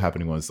what ended up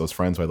happening was those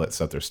friends who I let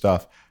set their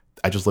stuff,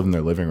 I just lived in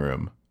their living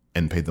room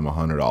and paid them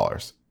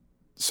 $100.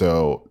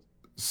 So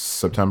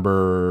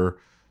September,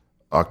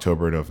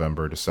 October,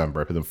 November, December,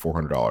 I paid them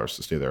 $400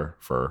 to stay there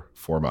for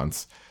 4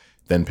 months,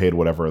 then paid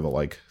whatever the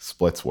like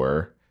splits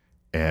were,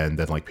 and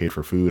then like paid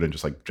for food and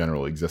just like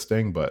generally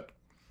existing. But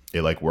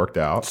it like worked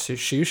out. It's a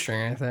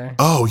shoestring right there.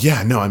 Oh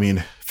yeah. No, I mean,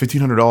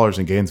 $1,500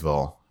 in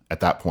Gainesville at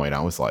that point,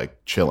 I was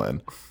like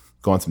chilling,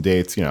 go on some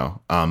dates,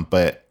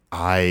 but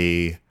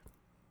I,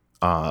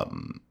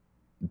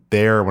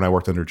 there when I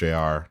worked under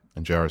JR,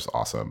 and JR is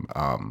awesome.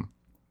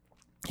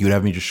 He would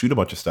have me just shoot a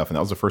bunch of stuff, and that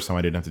was the first time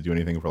I didn't have to do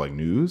anything for like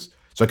news.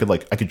 So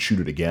I could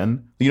shoot it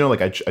again.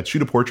 I'd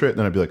shoot a portrait, and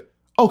then I'd be like,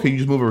 oh, can you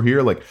just move over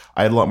here? Like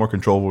I had a lot more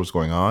control of what was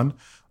going on.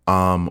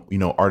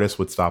 Artists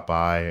would stop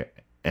by,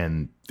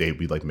 and they'd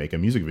be like make a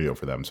music video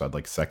for them. So I'd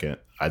leave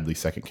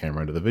second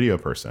camera to the video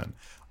person.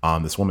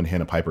 This woman,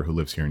 Hannah Piper, who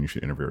lives here, and you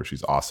should interview her.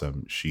 She's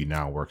awesome. She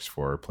now works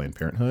for Planned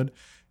Parenthood.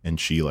 And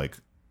she like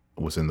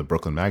was in the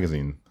Brooklyn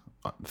Magazine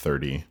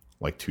 30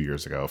 like 2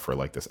 years ago for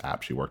like this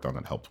app she worked on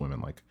that helped women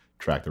like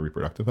track their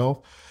reproductive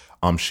health.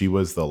 She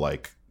was the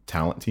like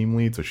talent team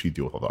lead, so she'd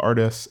deal with all the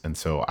artists, and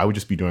so I would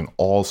just be doing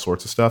all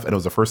sorts of stuff. And it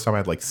was the first time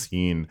I'd like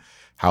seen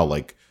how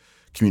like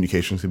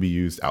communications could be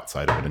used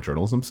outside of it in a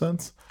journalism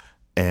sense,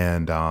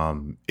 and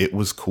it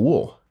was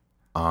cool.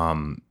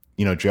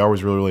 JR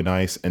was really, really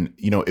nice, and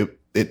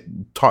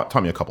it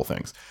taught me a couple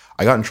things.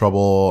 I got in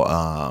trouble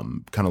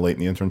kind of late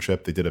in the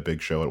internship. They did a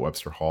big show at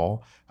Webster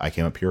Hall I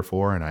came up here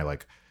for, and I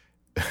like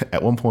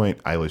at one point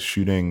I was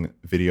shooting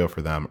video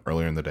for them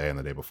earlier in the day and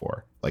the day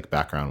before, like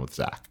background with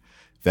Zach.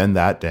 Then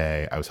that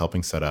day I was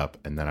helping set up,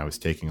 and then I was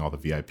taking all the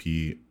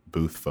VIP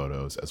booth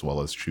photos as well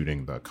as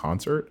shooting the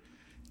concert,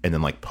 and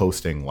then like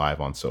posting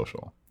live on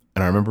social.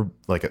 And I remember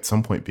like at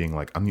some point being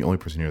like, I'm the only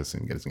person here that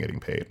isn't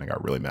getting paid, and I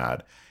got really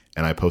mad.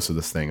 And I posted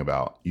this thing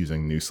about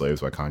using New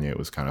Slaves by Kanye. It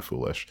was kind of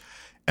foolish.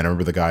 And I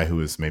remember the guy who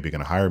was maybe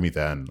going to hire me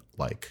then,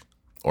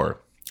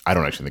 or I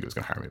don't actually think he was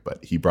going to hire me,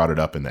 but he brought it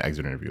up in the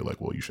exit interview,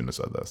 like, well, you shouldn't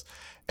have said this.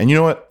 And you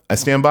know what? I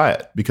stand by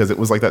it, because it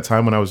was like that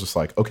time when I was just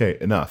like, okay,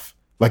 enough.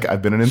 Like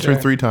I've been an intern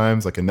 3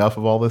 times, like enough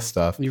of all this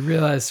stuff. You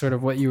realized sort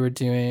of what you were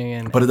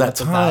doing. But at that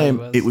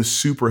time, it was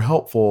super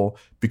helpful,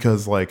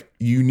 because like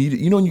you need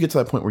it. When you get to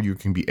that point where you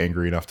can be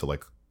angry enough to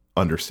like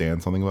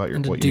understand something about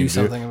what you do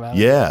something about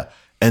it. Yeah.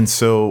 And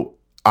so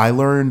I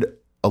learned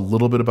a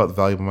little bit about the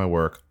value of my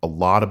work, a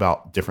lot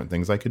about different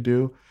things I could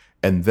do.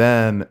 And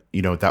then,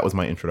 that was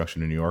my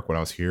introduction to New York. When I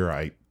was here,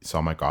 I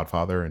saw my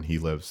godfather, and he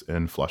lives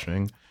in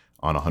Flushing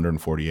on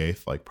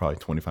 148th, like probably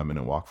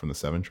 25-minute walk from the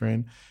 7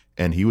 train.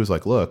 And he was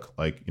like, look,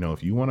 like,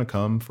 if you want to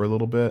come for a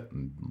little bit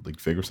and like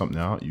figure something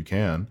out, you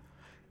can.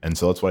 And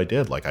so that's what I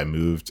did. Like I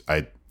moved,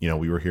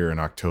 we were here in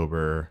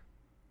October,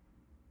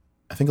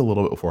 I think a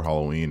little bit before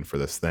Halloween for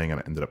this thing. And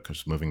I ended up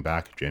just moving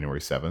back January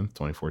 7th,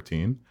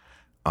 2014.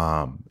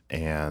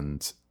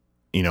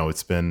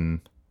 It's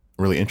been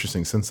really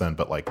interesting since then,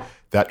 but like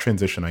that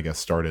transition, I guess,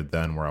 started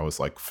then, where I was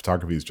like,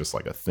 photography is just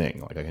like a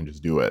thing. Like I can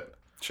just do it.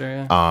 Sure.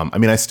 Yeah.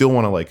 I still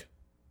want to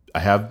I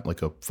have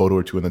like a photo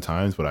or two in the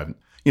Times, but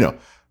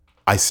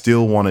I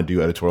still want to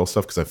do editorial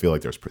stuff because I feel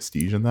like there's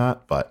prestige in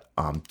that. But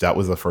that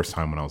was the first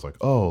time when I was like,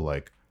 oh,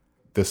 like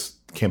this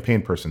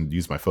campaign person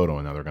used my photo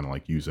and now they're going to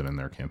like use it in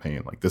their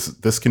campaign. Like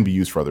this can be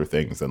used for other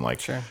things. And like,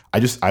 Sure.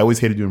 I always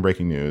hated doing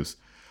breaking news.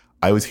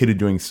 I always hated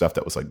doing stuff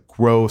that was like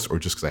gross or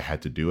just because I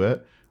had to do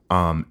it.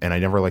 And I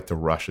never liked the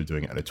rush of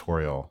doing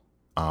editorial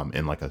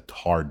in like a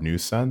hard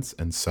news sense.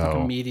 And so Like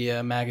a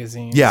media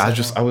magazine. yeah,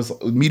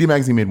 setting. media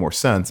magazine made more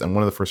sense. And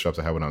one of the first jobs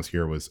I had when I was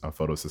here was a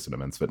photo assistant at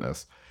Men's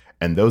Fitness.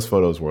 And those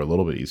photos were a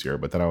little bit easier,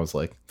 but then I was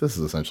like, this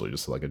is essentially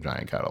just like a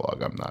giant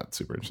catalog. I'm not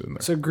super interested in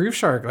there. So Groove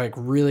Shark, like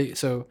really,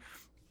 so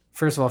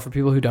first of all, for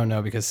people who don't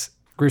know, because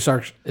Groove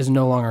Shark is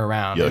no longer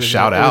around. Yo, It was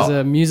shout It out. was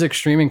a music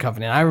streaming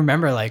company. And I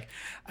remember like,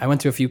 I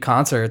went to a few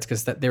concerts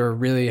because they were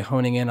really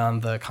honing in on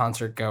the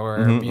concert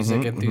goer,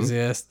 music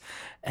enthusiast,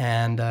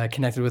 and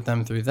connected with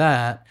them through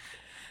that.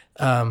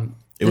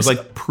 It was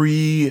like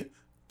pre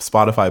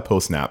Spotify,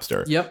 post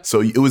Napster. Yep. So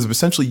it was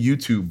essentially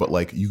YouTube, but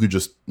like you could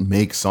just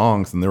make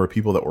songs, and there were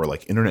people that were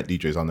like internet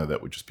DJs on there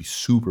that would just be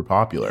super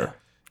popular.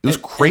 It was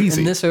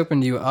crazy. And this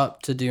opened you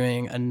up to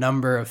doing a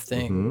number of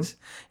things,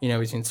 you know,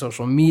 between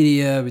social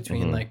media,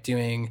 between like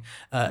doing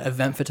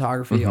event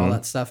photography, all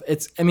that stuff.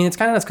 It's kind of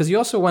nuts because you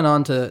also went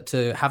on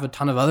to have a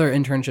ton of other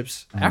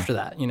internships after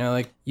that. You know,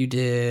 like you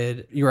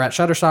were at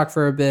Shutterstock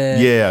for a bit.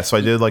 Yeah, so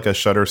I did like a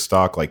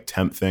Shutterstock like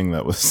temp thing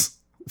that was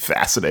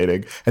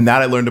fascinating, and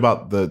that I learned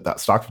about that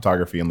stock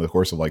photography in the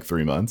course of like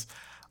 3 months.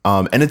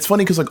 And it's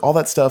funny because like all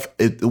that stuff,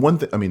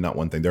 not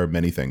one thing. There are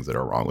many things that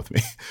are wrong with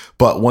me,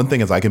 but one thing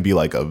is I can be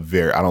like I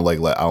don't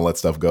let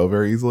stuff go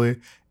very easily.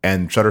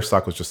 And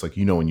Shutterstock was just like,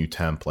 you know, when you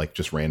temp, like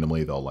just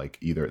randomly, they'll like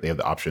either they have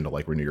the option to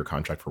like renew your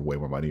contract for way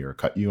more money or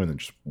cut you, and then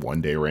just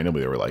one day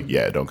randomly they were like,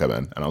 yeah, don't come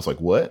in, and I was like,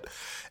 what?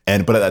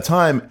 But at that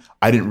time,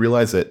 I didn't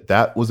realize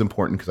that was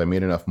important because I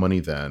made enough money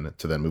then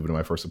to then move into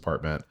my first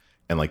apartment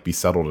and like be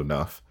settled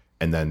enough.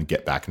 And then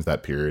get back into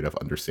that period of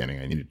understanding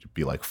I needed to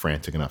be like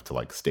frantic enough to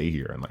like stay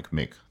here and like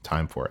make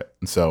time for it.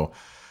 And so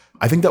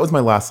I think that was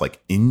my last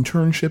like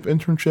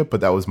internship, but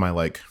that was my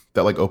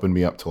that opened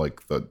me up to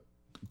like the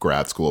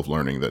grad school of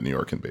learning that New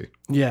York can be.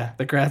 Yeah,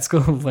 the grad school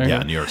of learning.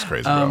 Yeah, New York's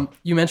crazy, bro.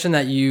 You mentioned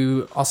that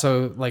you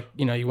also like,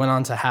 you know, you went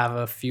on to have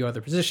a few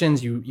other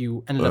positions.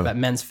 You ended up at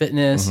Men's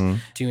Fitness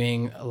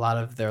doing a lot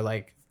of their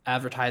like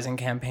advertising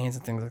campaigns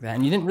and things like that,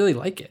 and you didn't really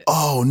like it.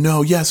 Oh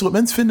no, yeah. So at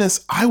Men's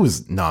Fitness, I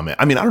was man.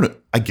 I mean, I don't know.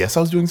 I guess I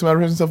was doing some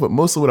advertising stuff, but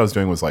mostly what I was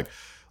doing was like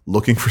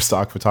looking for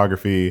stock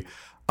photography,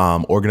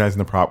 organizing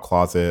the prop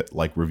closet,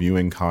 like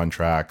reviewing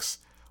contracts,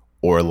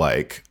 or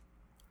like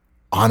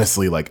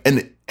honestly, like,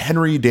 and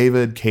Henry,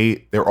 David,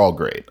 Kate, they're all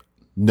great.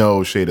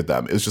 No shade at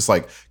them. It was just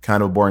like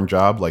kind of a boring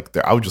job. Like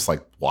I would just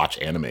like watch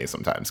anime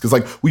sometimes because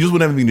like we just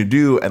wouldn't have anything to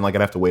do, and like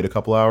I'd have to wait a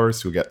couple hours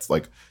to get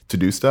like to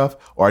do stuff,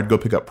 or I'd go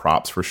pick up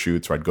props for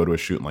shoots, or I'd go to a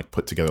shoot and like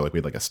put together like we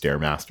had like a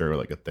Stairmaster,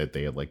 like that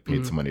they had like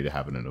paid some money to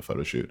have it in a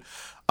photo shoot,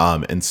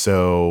 and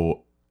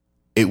so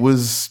it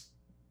was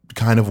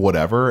kind of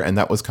whatever, and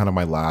that was kind of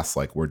my last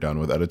like we're done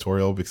with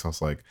editorial because I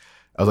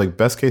was like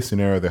best case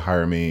scenario they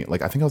hire me,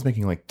 like I think I was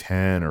making like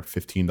 $10 or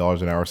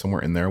 $15 an hour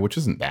somewhere in there, which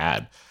isn't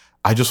bad.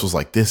 I just was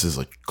like, this is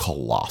a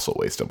colossal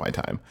waste of my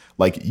time.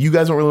 Like, you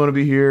guys don't really want to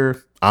be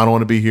here. I don't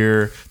want to be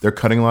here. They're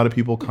cutting a lot of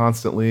people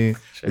constantly.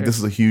 Sure. Like, this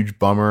is a huge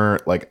bummer.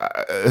 Like,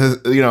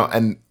 you know,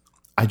 and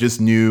I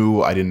just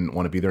knew I didn't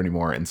want to be there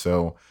anymore. And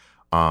so,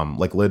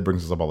 like, Lid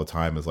brings this up all the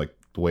time is like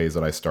the ways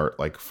that I start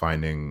like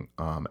finding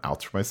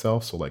outs for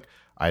myself. So, like,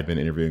 I had been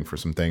interviewing for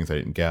some things I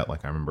didn't get.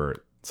 Like, I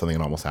remember something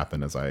that almost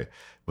happened as I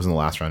was in the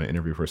last round of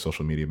interview for a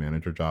social media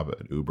manager job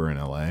at Uber in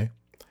LA.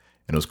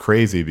 And it was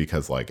crazy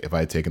because like if I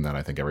had taken that,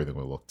 I think everything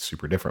would look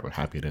super different. But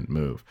happy I didn't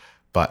move,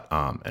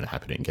 and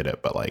happy I didn't get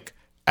it. But like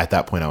at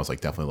that point, I was like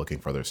definitely looking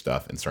for other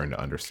stuff and starting to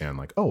understand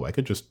like, oh, I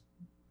could just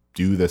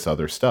do this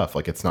other stuff.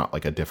 Like it's not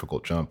like a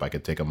difficult jump. I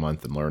could take a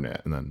month and learn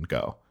it and then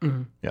go.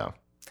 Mm-hmm. Yeah.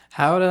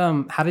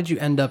 How did you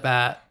end up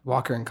at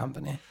Walker &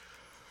 Company?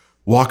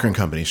 Walker &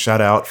 Company, shout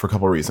out for a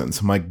couple of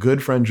reasons. My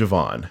good friend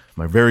Javon,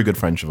 my very good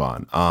friend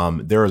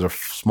Javon, there is a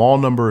small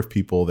number of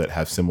people that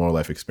have similar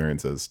life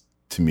experiences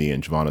to me,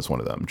 and Javon is one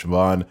of them.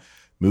 Javon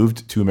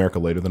moved to America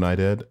later than I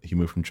did. He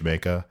moved from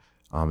Jamaica.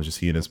 It was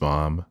just he and his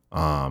mom.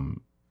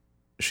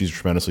 She's a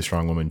tremendously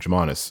strong woman.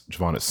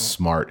 Javon is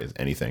smart as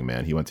anything,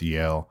 man. He went to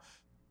Yale,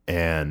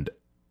 and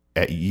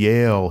at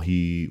Yale,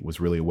 he was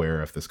really aware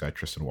of this guy,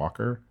 Tristan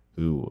Walker,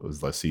 who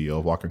was the CEO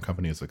of Walker &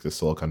 Company. It's like this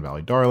Silicon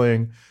Valley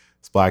darling.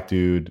 This black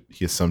dude.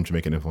 He has some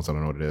Jamaican influence. I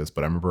don't know what it is,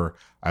 but I remember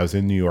I was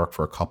in New York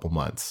for a couple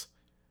months.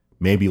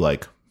 Maybe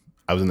like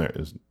I was in there. It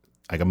was,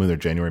 like I'm in there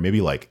January, maybe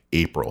like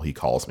April, he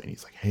calls me and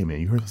he's like, hey man,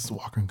 you heard this is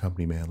Walker &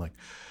 Company, man? Like,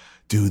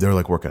 dude, they're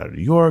like working out of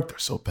New York. They're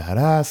so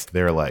badass.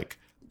 They're like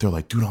doing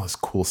all this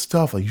cool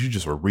stuff. Like you should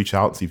just reach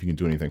out and see if you can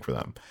do anything for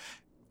them.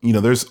 You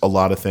know, there's a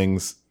lot of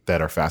things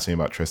that are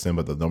fascinating about Tristan,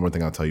 but the number one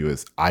thing I'll tell you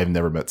is I've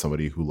never met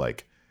somebody who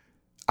like,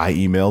 I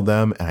emailed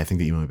them and I think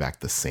they emailed me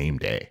back the same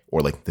day or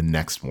like the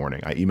next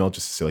morning. I emailed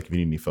just to say like, if you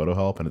need any photo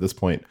help. And at this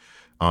point,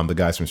 the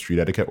guys from Street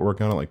Etiquette were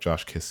working on it, like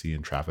Josh Kissy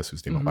and Travis,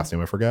 whose last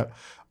name I forget.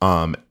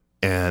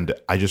 And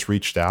I just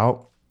reached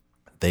out.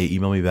 they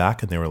emailed me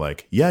back and they were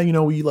like, yeah,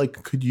 we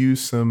like could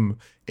use some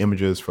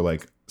images for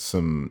like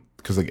some,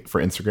 because like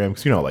for Instagram,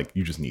 because like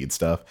you just need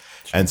stuff.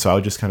 Sure. And so I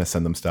would just kind of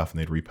send them stuff and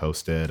they'd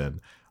repost it, and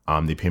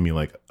they pay me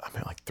like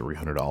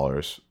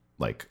 $300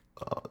 like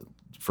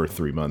for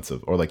 3 months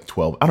or like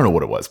 12. I don't know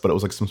what it was, but it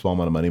was like some small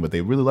amount of money, but they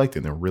really liked it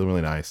and they were really,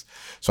 really nice.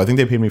 So I think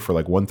they paid me for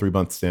like 1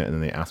 3-month stint, and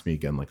then they asked me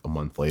again like a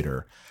month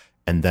later.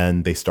 And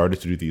then they started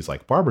to do these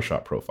like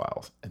barbershop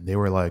profiles, and they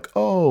were like,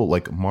 oh,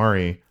 like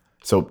Mari.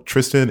 So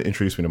Tristan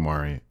introduced me to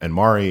Mari, and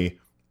Mari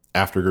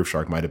after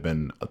Grooveshark might have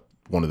been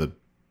one of the,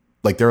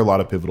 like, there are a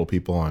lot of pivotal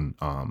people, and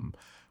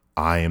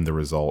I am the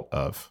result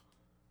of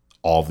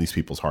all of these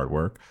people's hard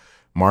work.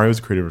 Mari was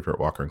a creative director at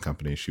Walker &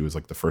 Company. She was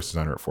like the first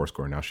designer at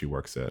Foursquare. Now she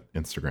works at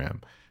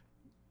Instagram.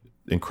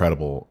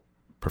 Incredible,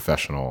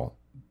 professional,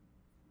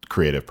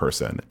 creative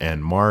person.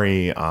 And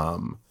Mari,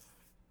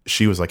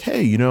 she was like,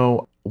 hey,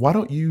 why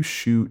don't you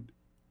shoot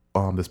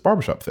this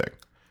barbershop thing?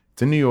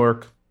 It's in New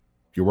York.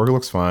 Your work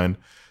looks fine.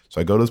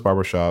 So I go to this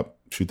barbershop,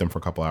 shoot them for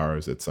a couple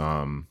hours. It's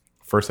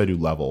first I do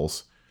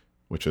Levels,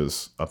 which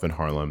is up in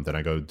Harlem. Then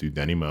I go do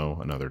Denny Mo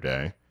another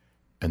day.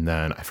 And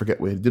then I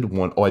forget, we did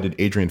one. Oh, I did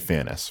Adrian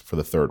Fannis for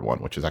the third one,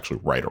 which is actually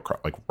right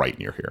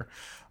near here.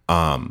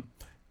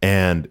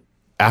 And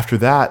after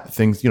that,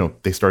 things,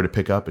 they started to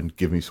pick up and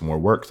give me some more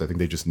work, because I think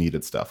they just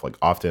needed stuff. Like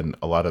often,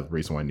 a lot of the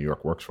reason why New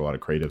York works for a lot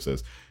of creatives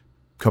is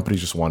companies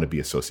just want to be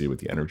associated with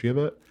the energy of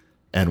it.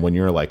 And when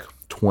you're like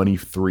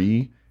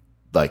 23,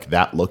 like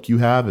that look you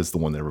have is the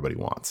one that everybody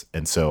wants.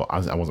 And so I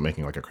wasn't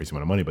making like a crazy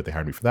amount of money, but they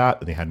hired me for that.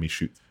 And they had me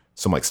shoot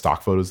some like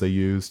stock photos they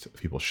used,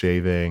 people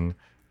shaving.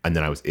 And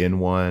then I was in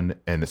one.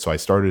 And so I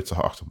started to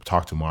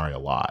talk to Mari a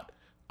lot.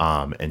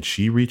 And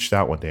she reached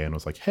out one day and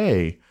was like,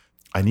 hey,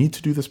 I need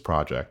to do this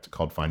project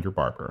called Find Your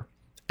Barber.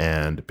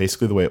 And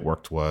basically the way it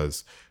worked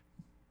was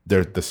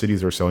the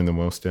cities they're selling the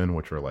most in,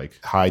 which are like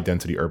high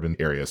density urban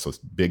areas. So it's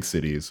big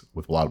cities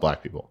with a lot of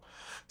Black people.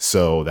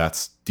 So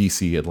that's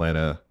DC,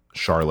 Atlanta,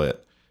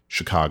 Charlotte,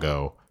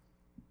 Chicago,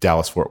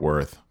 Dallas, Fort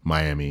Worth,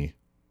 Miami,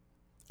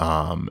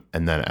 and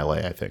then LA,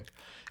 I think.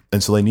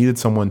 And so they needed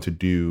someone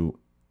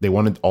they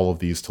wanted all of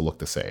these to look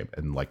the same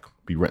and like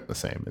be written the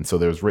same. And so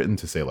there was written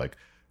to say like,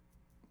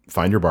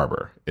 Find Your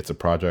Barber. It's a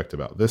project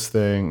about this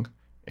thing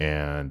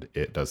and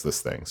it does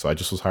this thing. So I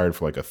just was hired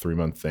for like a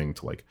 3-month thing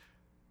to like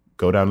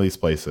go down to these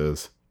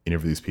places,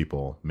 interview these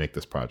people, make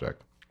this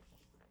project.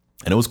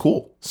 And it was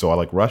cool. So I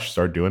like rushed,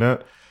 started doing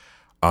it.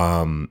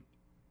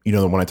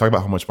 When I talk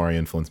about how much Mari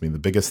influenced me, the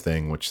biggest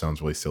thing, which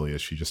sounds really silly,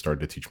 is she just started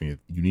to teach me,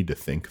 you need to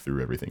think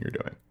through everything you're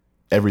doing.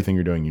 Everything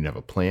you're doing, you need to have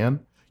a plan.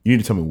 You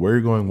need to tell me where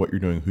you're going, what you're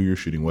doing, who you're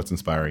shooting, what's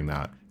inspiring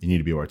that. You need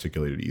to be able to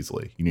articulate it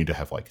easily. You need to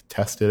have like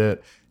tested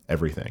it,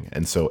 everything.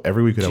 And so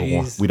every week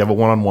we'd have a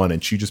one-on-one,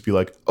 and she'd just be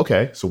like,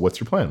 okay, so what's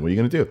your plan? What are you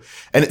going to do?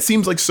 And it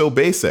seems like so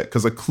basic,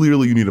 because like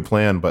clearly you need a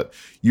plan, but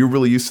you're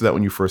really used to that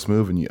when you first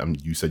move. And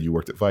you said you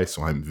worked at Vice,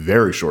 so I'm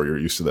very sure you're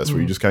used to this,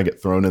 where you just kind of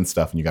get thrown in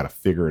stuff and you got to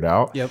figure it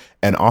out. Yep.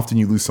 And often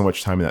you lose so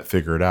much time in that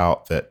figure it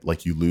out that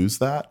like you lose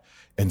that.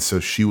 And so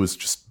she was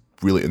just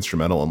really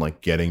instrumental in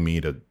like getting me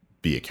to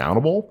be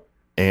accountable,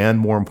 and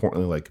more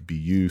importantly, like be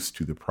used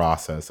to the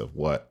process of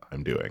what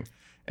I'm doing,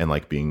 and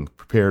like being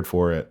prepared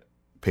for it,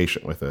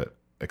 patient with it,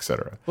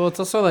 etc. Well, it's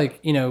also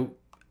like, it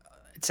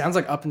sounds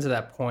like up until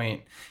that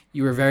point,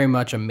 you were very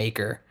much a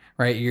maker,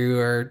 right? You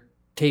were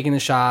taking the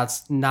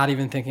shots, not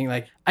even thinking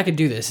like, I could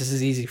do this. This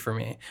is easy for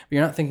me. But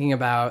you're not thinking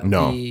about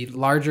the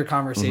larger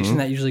conversation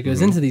that usually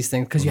goes into these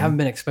things, because you haven't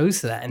been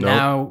exposed to that. And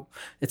now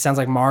it sounds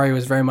like Mari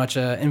was very much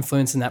an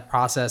influence in that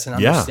process, and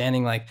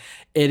understanding like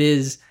it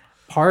is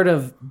part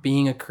of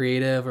being a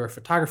creative or a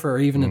photographer or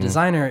even a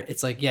designer.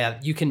 It's like,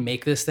 you can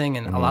make this thing,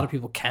 and a lot of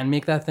people can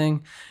make that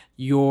thing.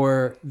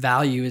 Your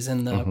value is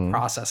in the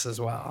process as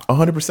well.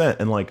 100%.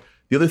 And like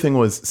the other thing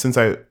was,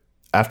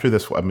 after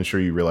this, I'm sure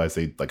you realize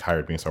they like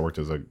hired me. So I worked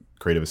as a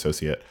creative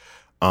associate.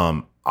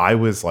 I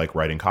was like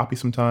writing copy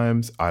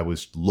sometimes. I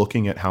was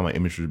looking at how my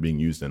images were being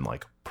used in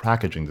like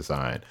packaging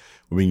design.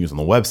 We're being used on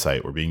the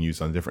website. We're being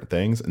used on different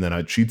things. And then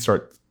I'd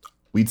start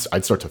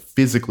to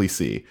physically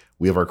see,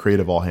 we have our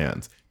creative all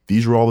hands.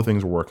 These are all the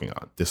things we're working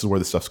on. This is where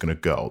the stuff's going to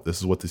go. This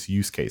is what this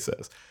use case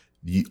is.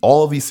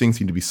 All of these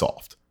things need to be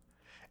solved.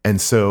 And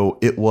so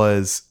it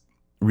was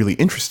really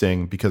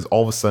interesting, because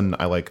all of a sudden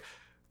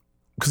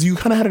because you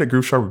kind of had it at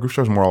Grooveshark, where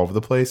Grooveshark was more all over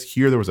the place.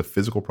 Here there was a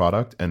physical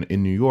product, and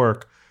in New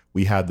York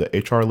we had the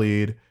HR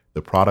lead,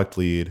 the product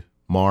lead,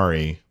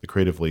 Mari, the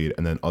creative lead,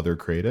 and then other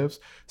creatives.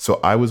 So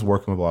I was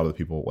working with a lot of the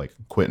people like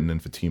Quentin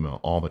and Fatima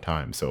all the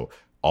time. So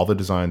all the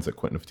designs that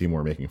Quentin and Fatima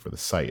were making for the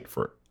site,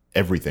 for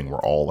everything,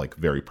 were all like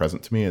very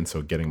present to me. And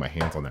so getting my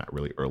hands on that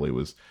really early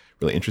was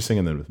really interesting.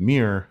 And then with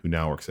Mir, who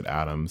now works at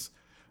Adams,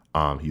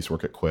 he used to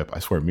work at Quip. I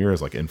swear Mir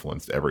has like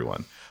influenced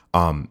everyone.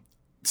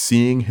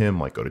 Seeing him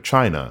like go to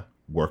China,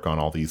 work on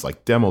all these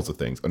like demos of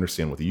things,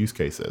 understand what the use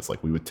case is.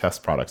 Like we would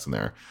test products in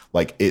there.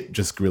 Like it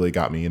just really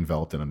got me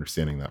enveloped in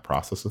understanding that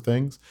process of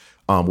things,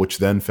 which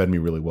then fed me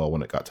really well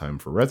when it got time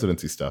for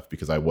residency stuff,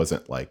 because I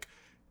wasn't like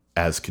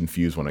as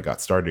confused when I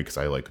got started because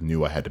I like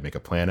knew I had to make a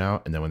plan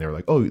out. And then when they were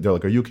like, oh, they're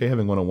like, are you okay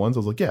having one-on-ones? I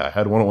was like, yeah, I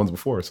had one-on-ones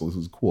before, so this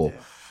was cool.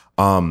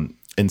 Yeah.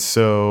 And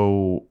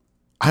so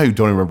I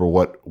don't remember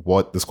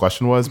what this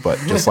question was, but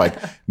just like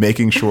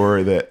making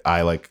sure that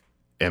I like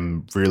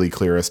am really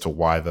clear as to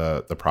why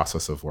the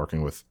process of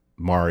working with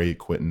Mari,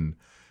 Quentin,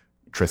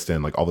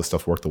 Tristan, like all this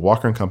stuff worked. The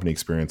Walker & Company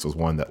experience was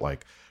one that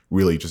like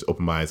really just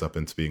opened my eyes up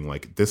into being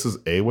like, this is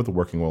what the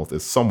working world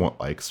is somewhat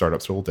like.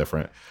 Startups are a little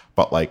different,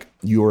 but like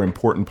you are an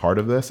important part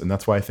of this. And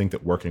that's why I think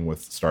that working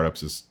with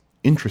startups is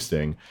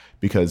interesting,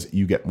 because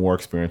you get more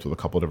experience with a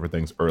couple of different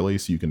things early,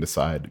 so you can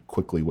decide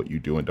quickly what you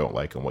do and don't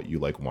like and what you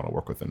like want to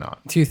work with and not.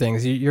 Two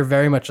things. You're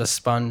very much a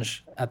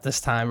sponge at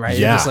this time, right?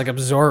 Yeah. You're just like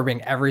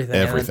absorbing everything.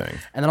 Everything.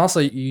 And then also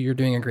you're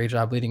doing a great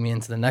job leading me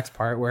into the next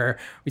part where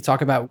we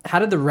talk about how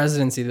did the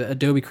residency, the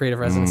Adobe Creative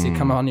Residency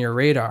come on your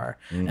radar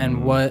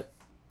and what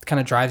kind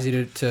of drives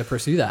you to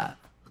pursue that?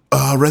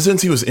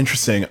 Residency was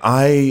interesting.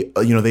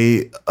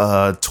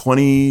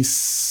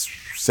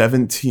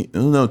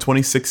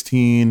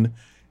 2016,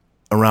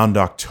 around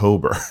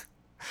October,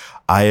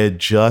 I had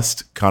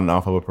just gotten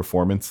off of a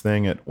performance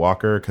thing at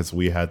Walker because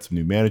we had some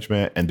new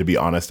management. And to be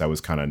honest, I was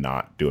kind of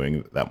not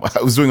doing that much.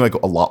 I was doing like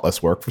a lot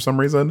less work for some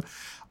reason.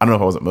 I don't know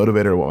if I wasn't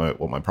motivated or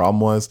what my problem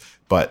was,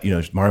 but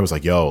Mari was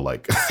like, yo,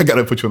 like I got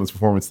to put you on this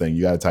performance thing.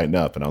 You got to tighten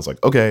up. And I was like,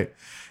 okay.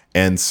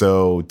 And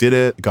so did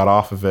it, got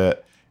off of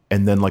it.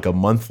 And then like a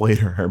month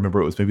later, I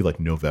remember it was maybe like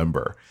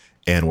November,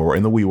 and we're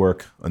in the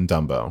WeWork on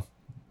Dumbo.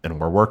 And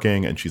we're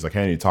working, and she's like,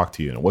 hey, I need to talk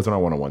to you. And it wasn't our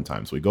one-on-one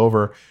time. So we go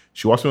over,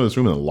 she walks into this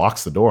room and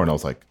locks the door. And I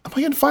was like, am I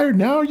getting fired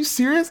now? Are you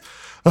serious?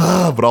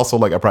 But also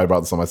like, I probably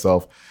brought this on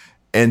myself.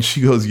 And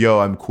she goes,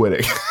 yo, I'm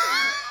quitting.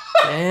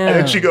 Damn. And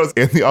then she goes,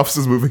 and the office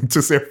is moving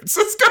to San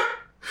Francisco.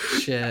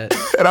 Shit.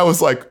 And I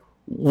was like,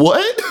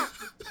 what?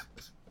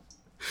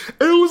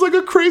 And it was like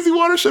a crazy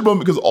watershed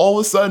moment, because all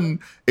of a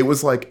sudden it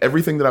was like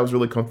everything that I was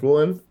really comfortable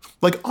in.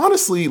 Like,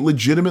 honestly,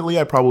 legitimately,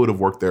 I probably would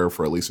have worked there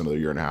for at least another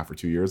 1.5 or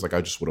 2 years. Like,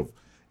 it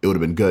would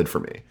have been good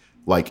for me.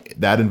 Like,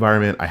 that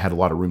environment, I had a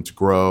lot of room to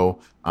grow.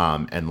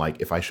 And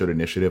like, if I showed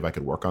initiative, I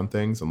could work on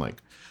things. And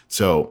like,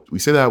 so we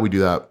say that, we do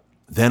that.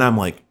 Then I'm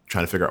like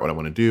trying to figure out what I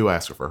want to do. I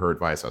asked her for her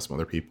advice, asked some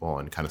other people,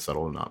 and kind of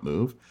settle and not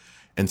move.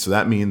 And so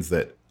that means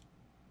that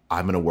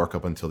I'm going to work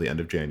up until the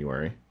end of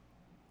January,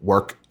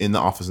 work in the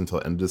office until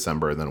the end of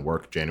December, and then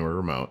work January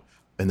remote.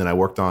 And then I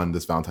worked on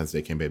this Valentine's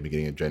Day campaign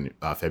beginning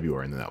of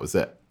February, and then that was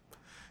it.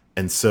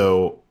 And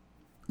so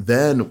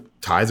then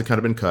ties had kind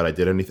of been cut. I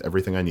did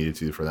everything I needed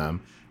to for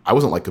them. I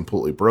wasn't like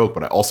completely broke,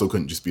 but I also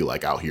couldn't just be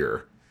like out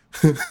here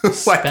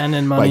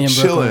spending money in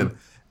chilling Brooklyn.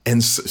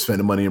 And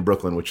spending money in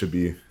Brooklyn, which should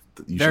be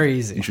very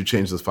easy. You should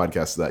change this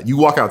podcast to that. You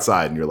walk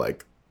outside and you're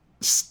like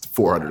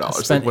 $400. I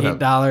spent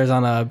 $8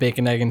 on a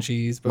bacon, egg, and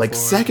cheese before. Like a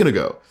second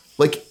ago.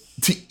 Like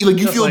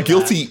you feel like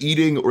guilty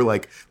eating, or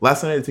like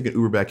last night I had to take an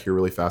Uber back here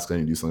really fast because I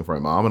need to do something for my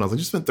mom, and I was like,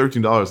 just spent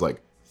 $13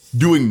 like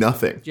doing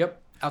nothing. Yep,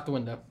 out the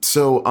window.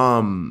 So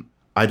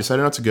I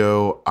decided not to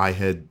go. I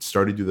had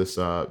started to do this.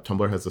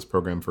 Tumblr has this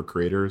program for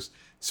creators,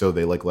 so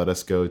they like let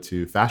us go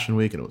to Fashion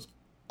Week, and it was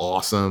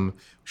awesome.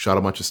 Shot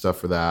a bunch of stuff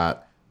for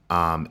that.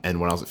 And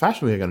when I was at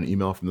Fashion Week, I got an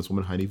email from this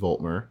woman, Heidi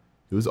Voltmer,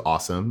 who was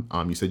awesome.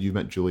 You said you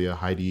met Julia.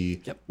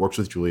 Heidi works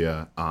with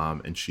Julia,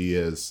 and she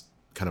is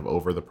kind of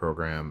over the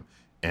program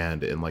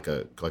and in like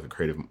a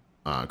creative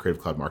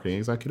cloud marketing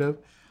executive.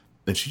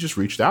 And she just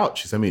reached out.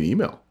 She sent me an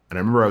email, and I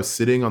remember I was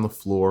sitting on the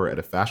floor at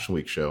a Fashion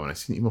Week show, and I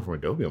see an email from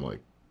Adobe. I'm like,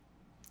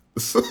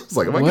 it's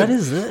like, what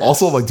is this?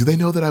 Also, like, do they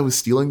know that I was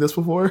stealing this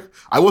before?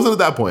 I wasn't at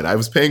that point. I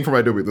was paying for my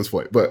Adobe at this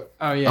point, but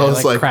oh yeah, I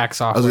was like crack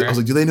software. I was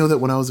like, do they know that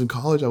when I was in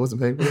college I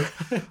wasn't paying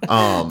for it?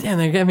 Damn,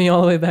 they get me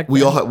all the way back.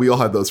 We all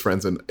had those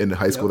friends in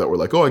high school that were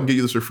like, oh, I can get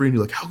you this for free, and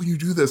you're like, how can you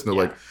do this? And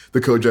they're like, the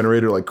code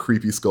generator, like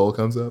creepy skull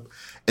comes up,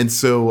 and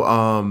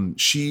so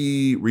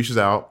she reaches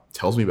out,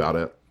 tells me about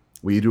it.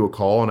 We do a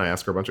call, and I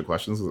ask her a bunch of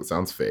questions because it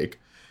sounds fake,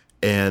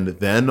 and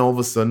then all of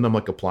a sudden I'm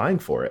like applying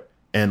for it,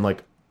 and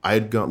like.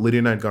 Lydia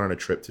and I had gone on a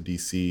trip to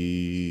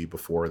DC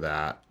before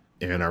that,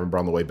 and I remember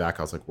on the way back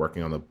I was like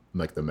working on the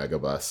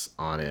Megabus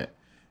on it,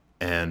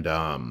 and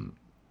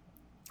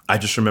I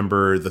just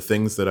remember the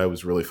things that I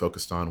was really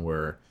focused on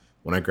were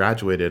when I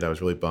graduated. I was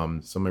really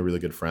bummed. Some of my really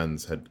good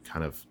friends had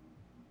kind of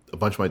a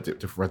bunch of my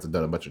different friends had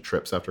done a bunch of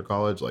trips after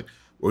college. Like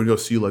we're gonna go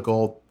see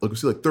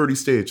like 30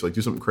 states, like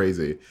do something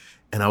crazy,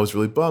 and I was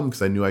really bummed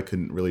because I knew I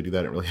couldn't really do that.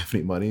 I didn't really have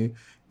any money.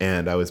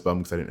 And I was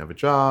bummed because I didn't have a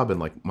job. And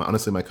like,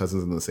 honestly, my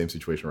cousin's in the same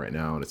situation right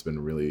now. And it's been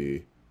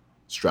really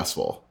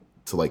stressful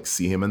to like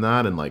see him in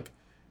that. And like,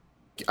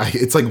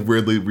 it's like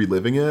weirdly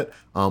reliving it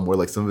where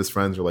like some of his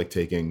friends are like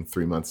taking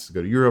 3 months to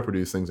go to Europe or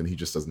do things. And he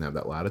just doesn't have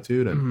that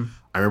latitude. And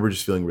I remember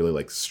just feeling really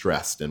like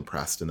stressed and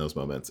pressed in those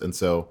moments. And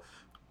so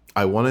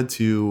I wanted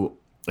to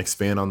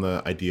expand on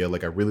the idea.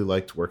 Like I really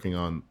liked working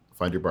on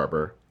Find Your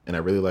Barber. And I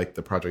really liked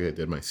the project I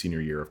did my senior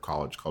year of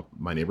college called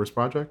My Neighbor's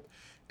Project.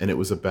 And it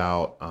was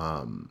about,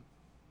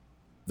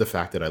 the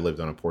fact that I lived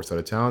on a poor side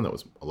of town that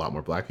was a lot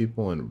more black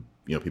people, and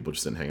people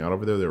just didn't hang out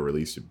over there. They were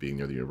released to being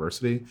near the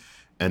university,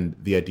 and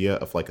the idea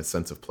of like a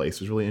sense of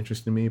place was really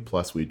interesting to me.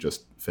 Plus, we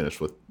just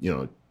finished with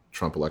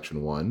Trump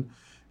election won.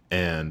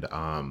 And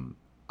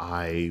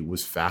I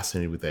was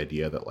fascinated with the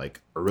idea that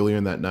like earlier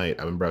in that night,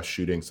 I remember I was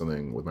shooting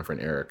something with my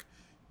friend Eric.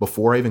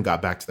 Before I even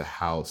got back to the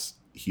house,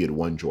 he had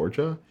won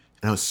Georgia.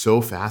 And I was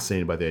so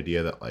fascinated by the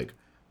idea that like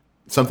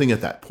something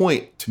at that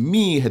point to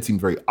me had seemed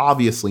very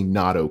obviously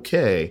not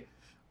okay,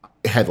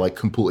 had like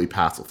completely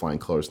passed with flying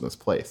colors in this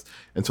place.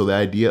 And so the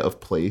idea of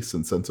place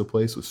and sense of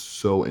place was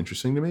so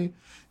interesting to me.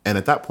 And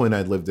at that point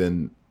I'd lived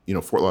in, you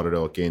know, Fort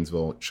Lauderdale,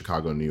 Gainesville,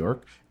 Chicago, and New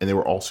York, and they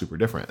were all super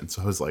different. And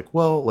so I was like,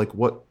 well, like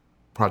what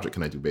project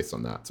can I do based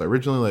on that? So I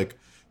originally like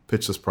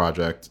pitched this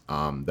project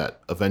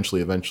that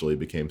eventually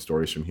became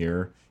Stories from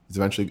Here.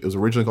 It was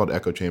originally called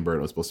Echo Chamber, and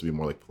it was supposed to be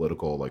more like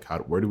political, like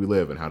where do we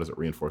live and how does it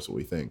reinforce what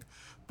we think?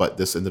 But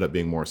this ended up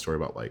being more a story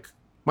about like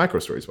micro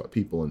stories about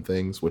people and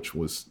things, which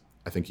was,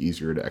 I think,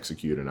 easier to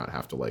execute and not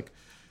have to like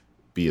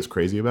be as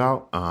crazy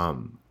about.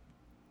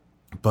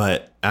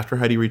 But after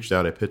Heidi reached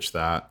out, I pitched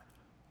that,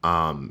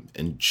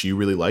 and she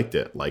really liked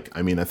it. Like,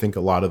 I mean, I think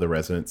a lot of the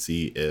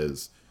residency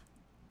is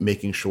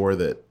making sure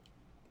that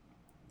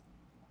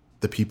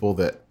the people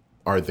that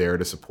are there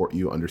to support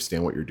you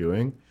understand what you're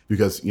doing.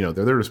 Because, you know,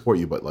 they're there to support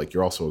you, but like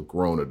you're also a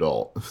grown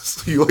adult.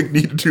 So you like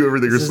need to do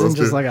everything you're supposed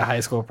to. This isn't just like a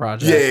high school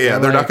project. Yeah.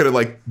 They're not going to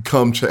like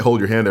come hold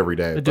your hand every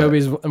day.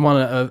 Adobe's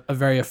one a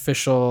very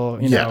official,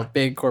 you know,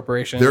 big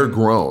corporation. They're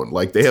grown.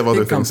 Like they have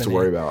other things to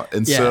worry about.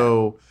 And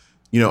so,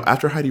 you know,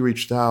 after Heidi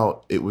reached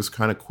out, it was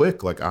kind of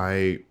quick. Like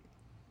I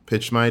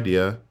pitched my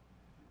idea.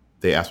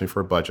 They asked me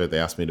for a budget. They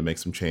asked me to make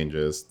some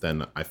changes.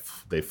 Then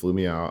they flew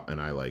me out and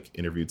I like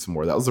interviewed some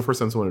more. That was the first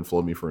time someone had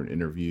flown me for an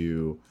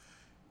interview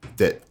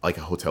that like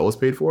a hotel was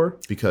paid for,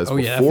 because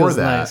before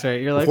that, nice,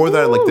 right? You're like,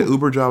 like the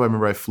Uber job, I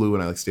remember I flew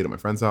and I like stayed at my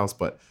friend's house,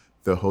 but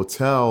the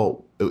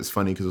hotel, it was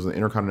funny because it was an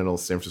Intercontinental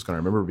San Francisco. And I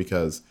remember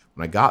because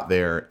when I got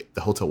there,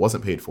 the hotel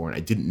wasn't paid for and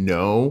I didn't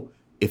know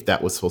if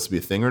that was supposed to be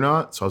a thing or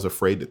not. So I was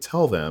afraid to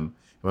tell them.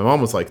 And my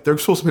mom was like, they're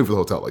supposed to pay for the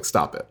hotel, like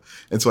stop it.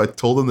 And so I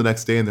told them the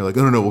next day and they're like,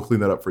 no, we'll clean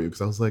that up for you. Because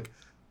I was like,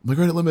 my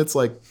credit limit's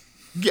like,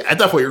 yeah, at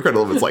that point your credit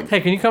limit's like,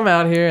 hey, can you come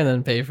out here and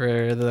then pay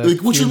for the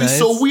like, which would be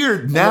so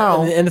weird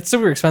now, and it's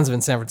super expensive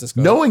in San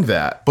Francisco knowing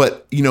that.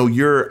 But you know,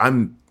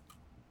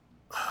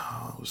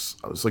 I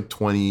was like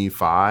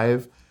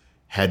 25,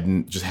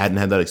 hadn't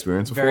had that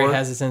experience before. Very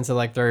hesitant to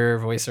like throw your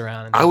voice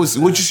around.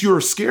 You were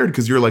scared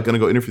because you're like going to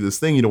go interview this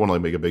thing, you don't want to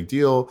like make a big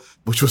deal,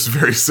 which was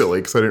very silly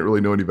because I didn't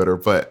really know any better,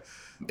 but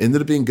ended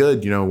up being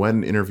good. You know, went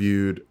and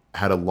interviewed,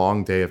 had a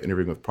long day of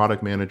interviewing with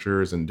product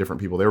managers and different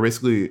people. They were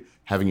basically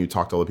having you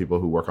talk to all the people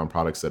who work on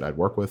products that I'd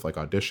work with, like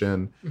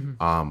Audition,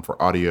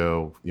 for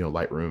audio, you know,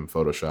 Lightroom,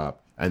 Photoshop,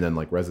 and then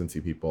like residency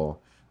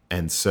people.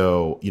 And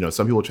so, you know,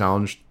 some people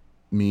challenged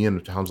me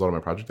and challenged a lot of my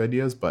project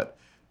ideas, but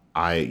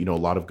you know, a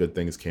lot of good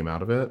things came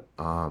out of it.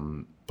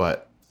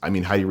 But I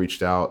mean, Heidi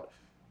reached out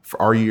for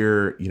our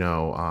year, you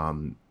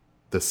know,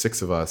 the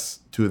 6 of us,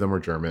 2 of them were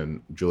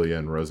German, Julia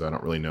and Rosa. I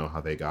don't really know how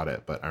they got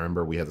it, but I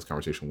remember we had this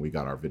conversation when we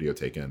got our video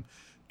taken.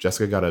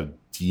 Jessica got a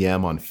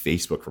DM on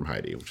Facebook from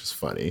Heidi, which is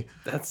funny.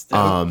 That's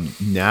dope.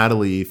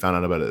 Natalie found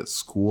out about it at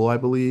school, I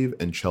believe,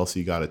 and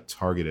Chelsea got a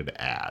targeted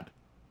ad.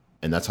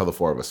 And that's how the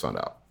 4 of us found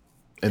out.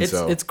 And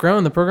it's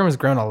grown. The program has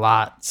grown a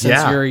lot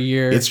since your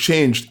year. It's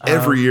changed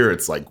every year.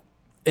 It's like,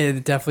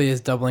 it definitely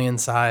is doubling in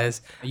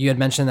size. You had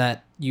mentioned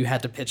that you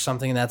had to pitch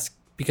something, and that's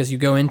because you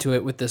go into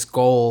it with this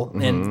goal,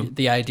 and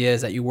the idea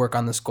is that you work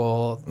on this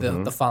goal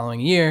the following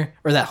year,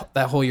 or that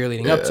whole year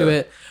leading up to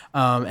it.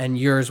 And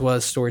yours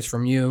was Stories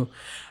from You.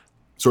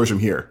 Stories from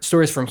Here.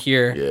 Stories from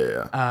Here.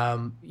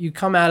 Yeah. You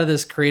come out of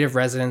this creative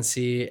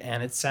residency,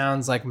 and it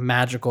sounds like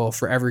magical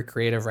for every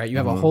creative, right? You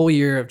have a whole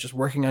year of just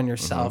working on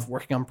yourself,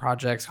 working on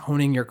projects,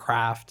 honing your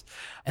craft,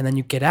 and then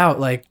you get out.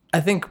 Like, I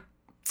think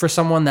for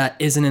someone that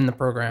isn't in the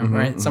program,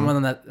 right?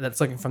 Someone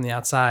that's looking from the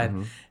outside,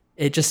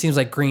 it just seems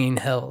like green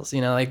hills,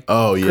 you know, like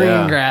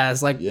green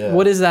grass. Like,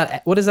 what is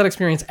that? What is that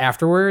experience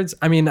afterwards?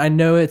 I mean, I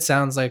know it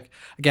sounds like,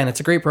 again, it's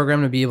a great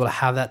program to be able to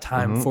have that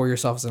time for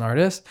yourself as an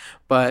artist,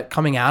 but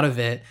coming out of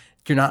it,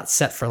 you're not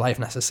set for life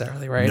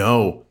necessarily, right?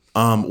 No.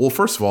 Well,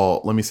 first of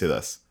all, let me say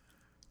this.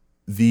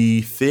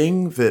 The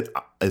thing that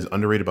is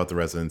underrated about the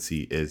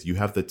residency is you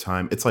have the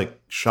time. It's like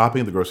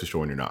shopping at the grocery store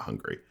when you're not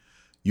hungry.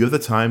 You have the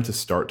time to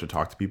start to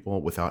talk to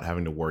people without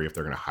having to worry if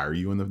they're going to hire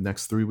you in the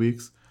next 3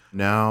 weeks.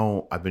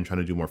 Now I've been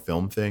trying to do more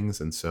film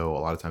things. And so a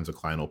lot of times a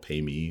client will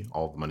pay me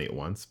all the money at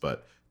once,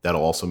 but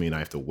that'll also mean I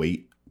have to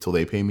wait till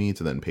they pay me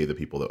to then pay the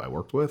people that I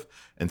worked with.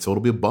 And so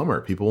it'll be a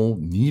bummer. People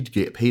need to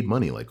get paid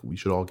money. Like, we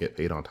should all get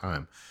paid on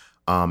time.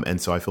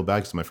 And so I feel bad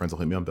because my friends will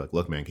hit me up and be like,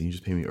 look, man, can you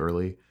just pay me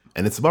early?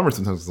 And it's a bummer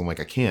sometimes because I'm like,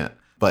 I can't.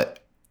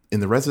 But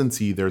in the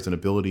residency, there's an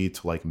ability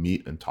to like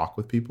meet and talk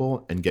with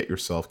people and get your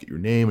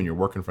name and your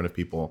work in front of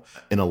people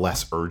in a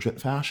less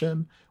urgent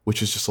fashion,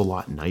 which is just a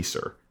lot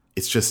nicer.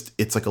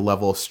 It's like a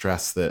level of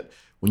stress that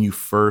when you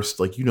first,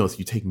 like, you know, if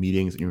you take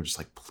meetings and you're just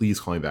like, please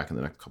call me back in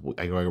the next couple,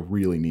 I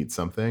really need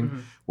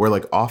something. Where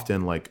like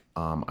often like,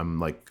 I'm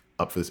like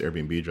up for this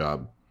Airbnb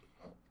job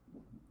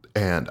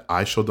and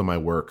I showed them my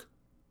work,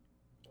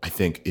 I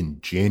think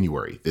in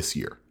January this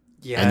year.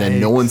 And then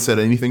no one said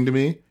anything to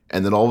me.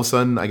 And then all of a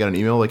sudden I got an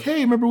email like,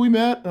 hey, remember we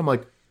met? And I'm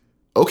like,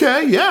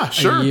 okay, yeah,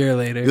 sure. A year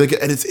later. Like,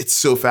 and it's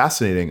so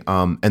fascinating.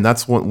 And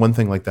that's one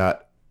thing like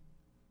that.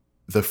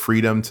 The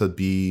freedom to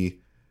be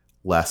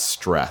less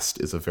stressed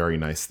is a very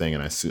nice thing.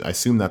 And I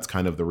assume that's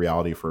kind of the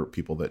reality for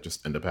people that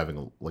just end up having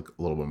a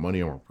little bit of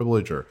money or more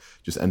privilege, or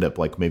just end up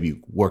like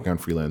maybe working on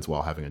freelance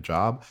while having a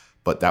job.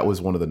 But that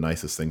was one of the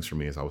nicest things for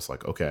me, is I was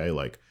like, okay,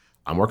 like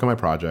I'm working on my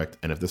project,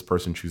 and if this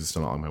person chooses to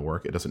not like my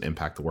work, it doesn't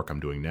impact the work I'm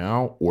doing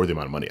now or the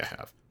amount of money I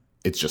have.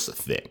 It's just a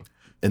thing.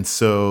 And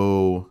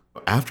so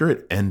after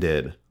it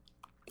ended,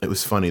 it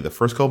was funny. The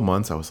first couple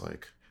months I was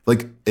like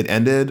it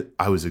ended.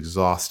 I was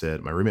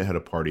exhausted. My roommate had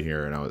a party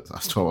here, and I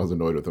was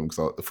annoyed with him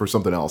for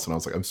something else. And I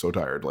was like, I'm so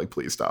tired. Like,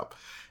 please stop.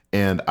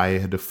 And I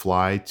had to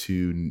fly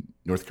to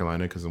North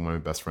Carolina because one of my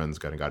best friends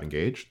got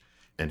engaged,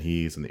 and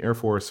he's in the Air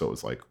Force. So it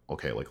was like,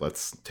 okay, like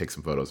let's take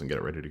some photos and get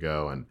it ready to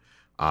go. And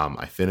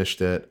I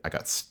finished it. I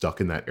got stuck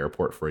in that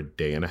airport for a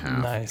day and a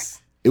half.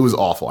 Nice. It was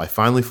awful. I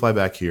finally fly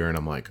back here, and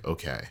I'm like,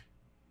 okay,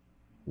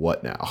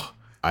 what now?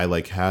 I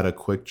like had a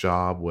quick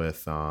job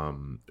with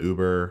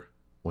Uber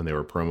when they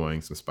were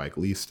promoting some Spike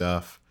Lee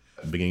stuff.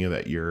 At the beginning of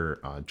that year,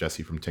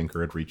 Jesse from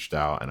Tinker had reached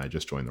out, and I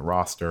just joined the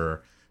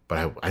roster,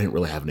 but I didn't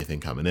really have anything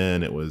coming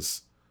in. It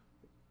was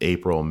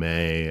April,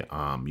 May.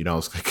 I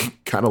was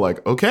kind of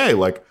like, okay,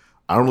 like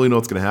I don't really know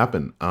what's going to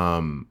happen.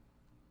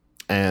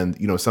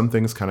 And some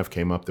things kind of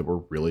came up that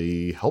were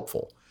really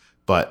helpful,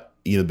 but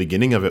the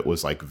beginning of it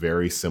was like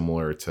very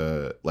similar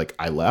to like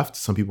I left.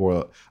 I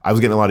was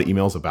getting a lot of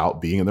emails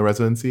about being in the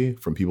residency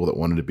from people that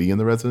wanted to be in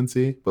the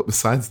residency, but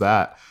besides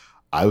that,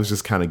 I was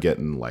just kind of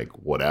getting like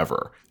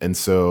whatever. And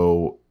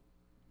so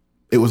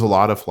it was a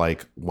lot of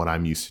like what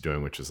I'm used to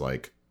doing, which is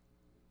like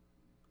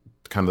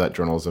kind of that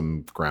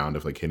journalism ground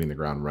of like hitting the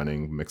ground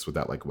running, mixed with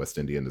that like West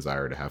Indian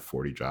desire to have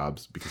 40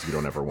 jobs because you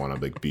don't ever want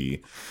to like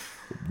be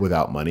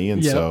without money.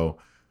 And so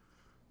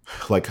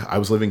like I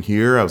was living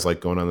here, I was like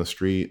going on the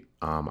street.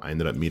 I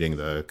ended up meeting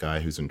the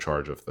guy who's in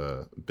charge of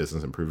the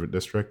business improvement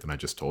district. And I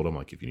just told him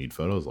like, if you need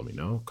photos, let me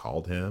know.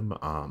 Called him.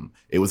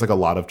 It was like a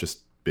lot of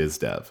just biz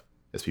dev,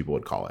 as people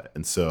would call it.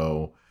 And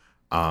so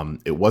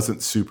it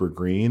wasn't super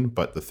green,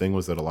 but the thing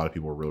was that a lot of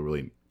people were really,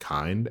 really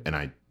kind. And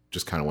I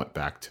just kind of went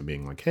back to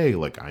being like, hey,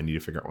 like I need to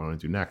figure out what I want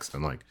to do next.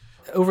 And like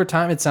over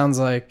time, it sounds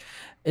like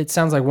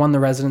one, the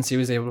residency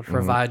was able to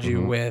provide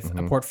you with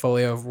a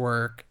portfolio of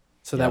work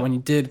so that when you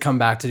did come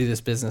back to do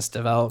this business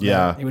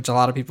development, which a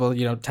lot of people,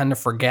 tend to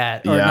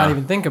forget or not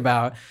even think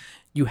about,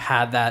 you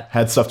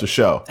had stuff to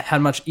show,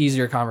 had much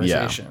easier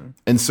conversation.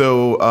 And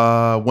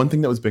so one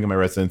thing that was big in my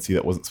residency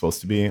that wasn't supposed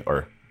to be,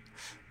 or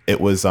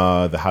it was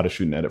the how to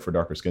shoot and edit for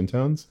darker skin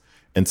tones.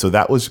 And so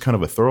that was kind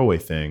of a throwaway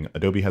thing.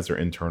 Adobe has their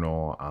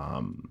internal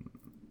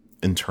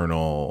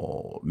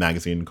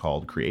magazine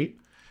called Create.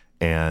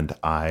 And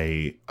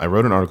I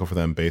wrote an article for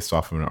them based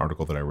off of an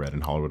article that I read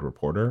in Hollywood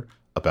Reporter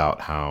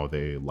about how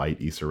they light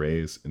Issa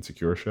Rae's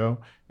Insecure show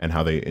and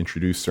how they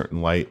introduce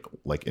certain light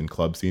like in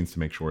club scenes to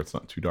make sure it's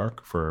not too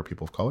dark for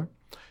people of color.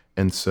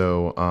 And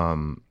so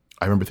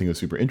I remember thinking it was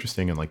super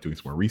interesting and like doing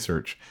some more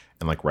research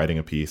and like writing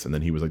a piece. And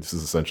then he was like, this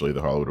is essentially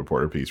the Hollywood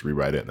Reporter piece,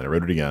 rewrite it. And then I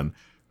wrote it again.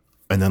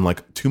 And then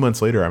like 2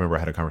 months later, I remember I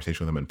had a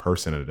conversation with him in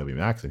person at Adobe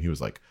Max, and he was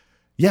like,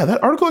 yeah,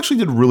 that article actually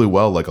did really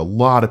well. Like a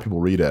lot of people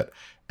read it.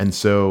 And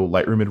so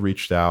Lightroom had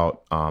reached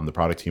out, the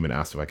product team, and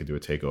asked if I could do a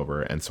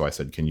takeover. And so I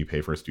said, can you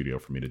pay for a studio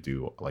for me to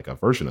do like a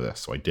version of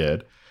this? So I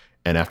did.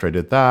 And after I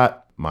did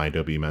that, my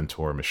Adobe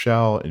mentor,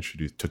 Michelle,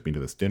 took me to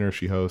this dinner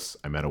she hosts.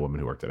 I met a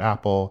woman who worked at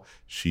Apple.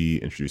 She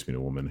introduced me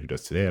to a woman who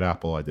does Today at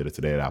Apple. I did a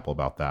Today at Apple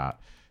about that.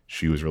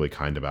 She was really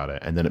kind about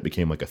it. And then it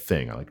became like a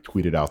thing. I like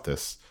tweeted out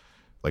this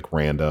like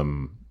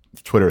random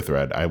Twitter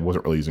thread. I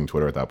wasn't really using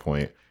Twitter at that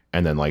point.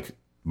 And then like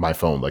my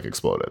phone like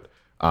exploded.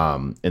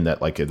 And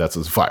that like that's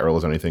as viral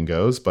as anything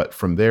goes. But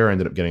from there, I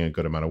ended up getting a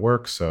good amount of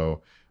work.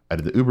 So I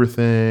did the Uber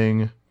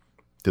thing,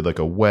 did like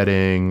a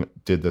wedding,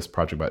 did this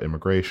project about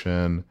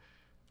immigration.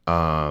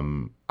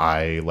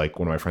 I like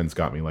one of my friends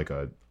got me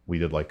we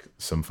did like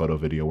some photo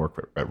video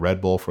work at Red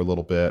Bull for a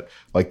little bit.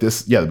 Like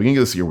this, the beginning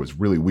of this year was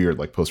really weird,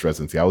 like post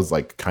residency. I was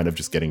like kind of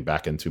just getting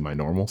back into my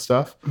normal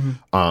stuff.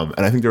 And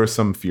I think there was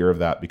some fear of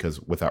that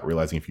because without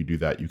realizing if you do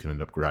that, you can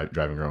end up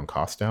driving your own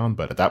costs down.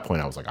 But at that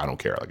point I was like, I don't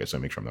care. Like I just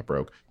want to make sure I'm not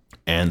broke.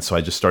 And so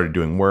I just started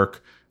doing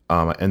work.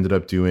 I ended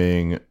up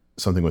doing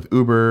something with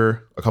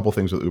Uber, a couple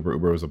things with Uber.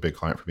 Uber was a big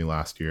client for me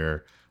last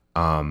year.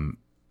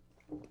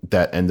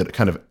 That ended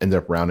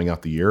up rounding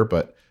out the year,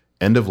 but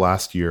end of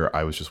last year,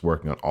 I was just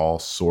working on all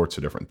sorts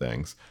of different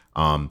things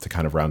to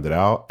kind of round it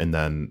out. And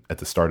then at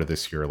the start of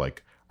this year,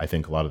 like I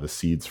think a lot of the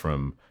seeds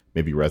from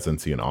maybe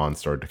residency and on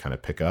started to kind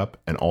of pick up.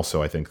 And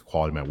also I think the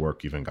quality of my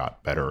work even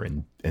got better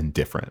and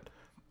different.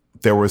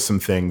 There were some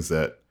things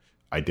that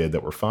I did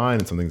that were fine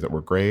and some things that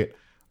were great.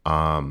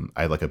 I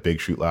had like a big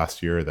shoot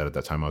last year that at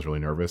that time I was really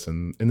nervous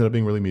and ended up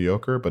being really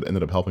mediocre, but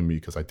ended up helping me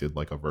because I did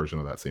like a version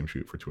of that same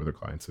shoot for 2 other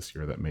clients this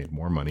year that made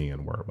more money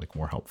and were like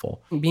more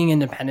helpful. Being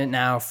independent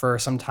now for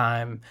some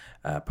time,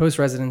 post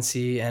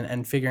residency,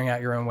 and figuring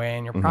out your own way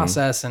and your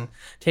process, and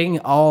taking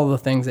all the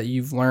things that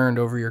you've learned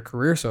over your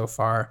career so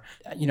far.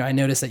 I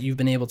noticed that you've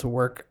been able to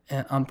work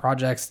on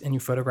projects and you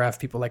photograph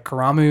people like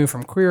Karamu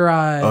from Queer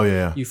Eye. Oh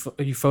yeah.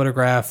 You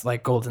photograph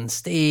like Golden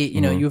State.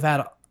 You've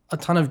had a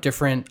ton of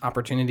different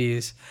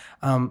opportunities.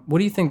 What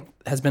do you think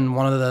has been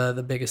one of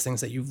the biggest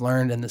things that you've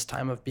learned in this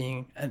time of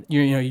being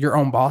your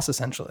own boss,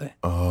 essentially?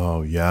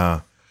 Oh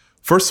yeah.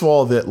 First of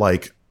all, that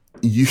like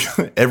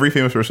every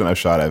famous person I've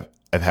shot,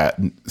 I've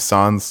had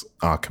Sans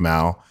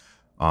Kamal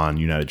on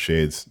United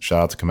Shades.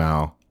 Shout out to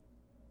Kamal.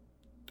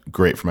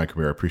 Great for my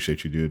career. I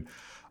appreciate you, dude.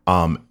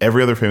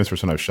 Every other famous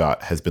person I've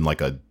shot has been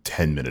like a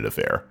 10-minute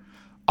affair.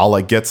 I'll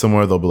like get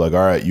somewhere, they'll be like, all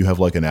right, you have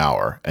like an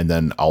hour, and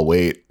then I'll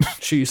wait.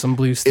 Shoot you some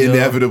blue steel.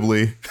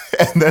 Inevitably.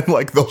 And then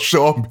like they'll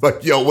show up and be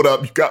like, yo, what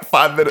up? You got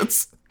 5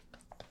 minutes?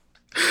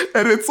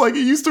 And it's like,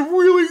 it used to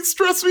really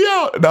stress me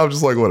out. And I'm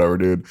just like, whatever,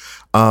 dude.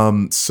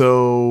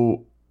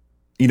 So,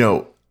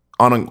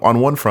 on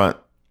one front,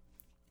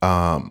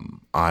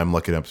 I'm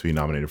lucky enough to be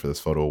nominated for this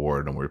photo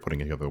award, and we were putting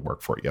together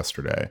work for it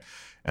yesterday.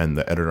 And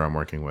the editor I'm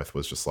working with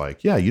was just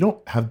like, yeah, you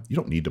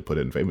don't need to put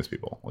in famous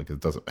people. Like,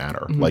 it doesn't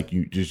matter. Like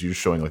you're just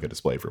showing like a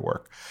display of your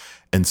work.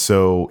 And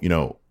so,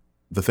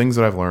 the things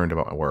that I've learned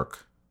about my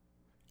work,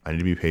 I need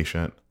to be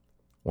patient.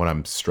 When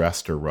I'm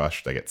stressed or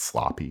rushed, I get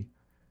sloppy.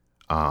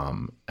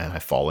 And I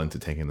fall into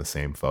taking the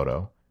same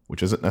photo,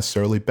 which isn't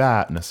necessarily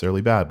bad,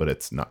 but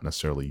it's not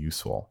necessarily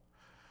useful.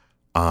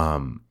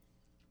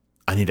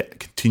 I need to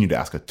continue to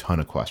ask a ton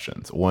of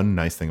questions. One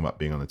nice thing about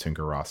being on the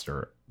Tinker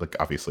roster, like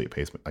obviously it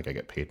pays, like I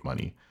get paid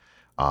money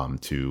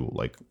to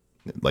like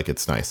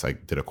it's nice. I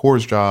did a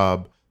Coors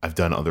job. I've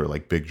done other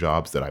like big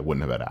jobs that I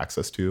wouldn't have had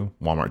access to,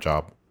 Walmart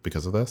job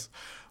because of this.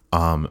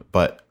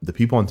 But the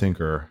people on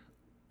Tinker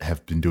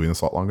have been doing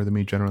this a lot longer than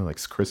me generally.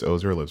 Like Chris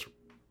Ozer lives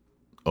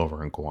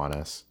over in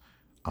Gowanus.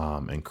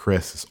 And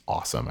Chris is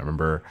awesome. I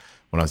remember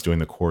when I was doing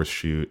the Coors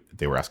shoot,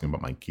 they were asking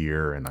about my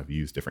gear, and I've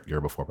used different gear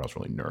before, but I was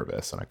really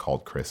nervous. And I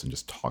called Chris and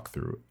just talked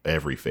through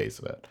every phase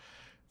of it.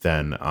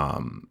 Then,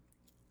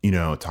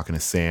 talking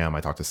to Sam,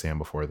 I talked to Sam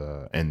before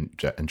and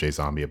Jay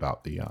Zombie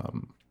about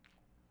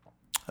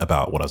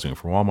about what I was doing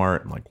for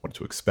Walmart and like what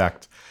to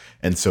expect.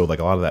 And so like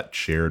a lot of that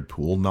shared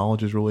pool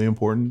knowledge is really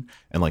important,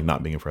 and like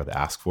not being afraid to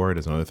ask for it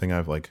is another thing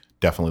I've like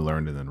definitely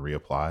learned and then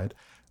reapplied.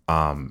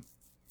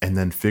 And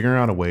then figuring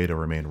out a way to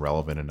remain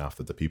relevant enough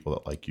that the people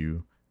that like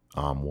you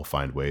will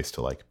find ways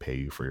to like pay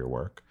you for your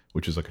work,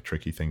 which is like a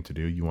tricky thing to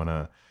do. You want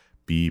to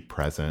be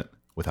present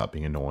without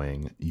being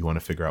annoying. You want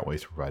to figure out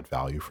ways to provide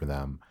value for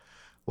them.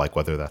 Like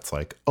whether that's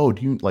like, oh,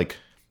 do you like,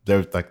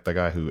 there's like the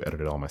guy who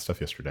edited all my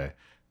stuff yesterday,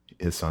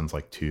 his son's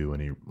like 2,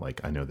 and he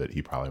like, I know that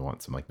he probably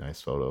wants some like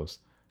nice photos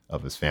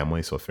of his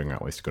family. So figuring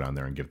out ways to go down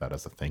there and give that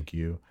as a thank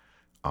you.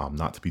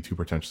 Not to be too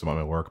pretentious about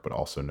my work, but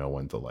also know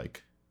when to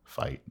like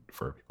fight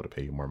for people to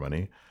pay you more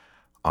money.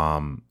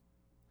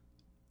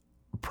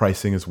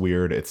 Pricing is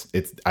weird. It's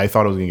I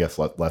thought it was gonna get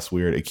less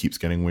weird. It keeps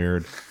getting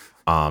weird.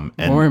 And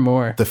more and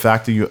more. The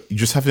fact that you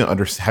just have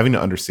to having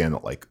to understand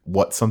that like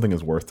what something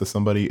is worth to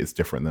somebody is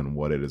different than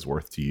what it is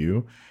worth to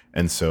you.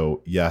 And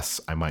so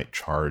yes, I might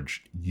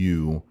charge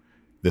you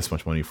this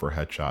much money for a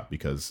headshot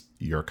because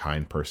you're a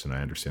kind person.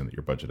 I understand that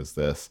your budget is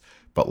this,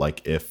 but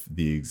like if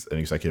an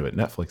executive at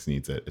Netflix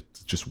needs it,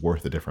 it's just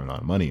worth a different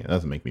amount of money. It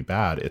doesn't make me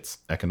bad. It's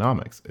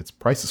economics. It's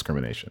price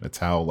discrimination. It's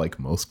how like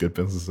most good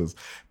businesses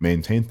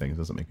maintain things. It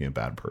doesn't make me a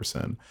bad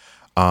person.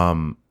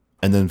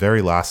 And then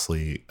very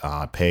lastly,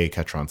 Pei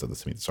Ketron said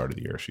this to me at the start of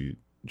the year. She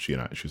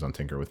was on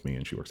Tinker with me,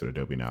 and she works at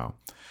Adobe now.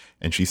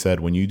 And she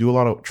said, when you do a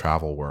lot of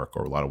travel work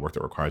or a lot of work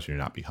that requires you to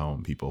not be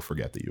home, people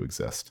forget that you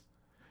exist.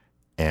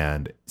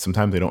 And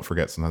sometimes they don't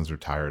forget. Sometimes they're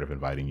tired of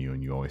inviting you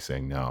and you always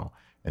saying no.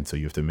 And so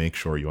you have to make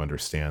sure you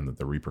understand that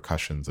the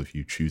repercussions of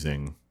you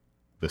choosing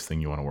this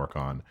thing you want to work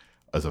on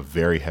is a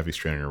very heavy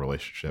strain on your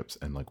relationships,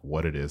 and like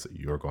what it is that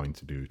you're going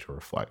to do to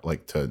reflect,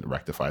 like to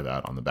rectify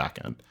that on the back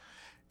end.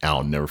 And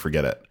I'll never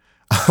forget it.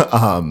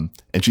 And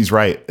she's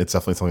right. It's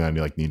definitely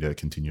something I need to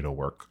continue to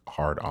work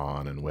hard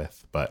on and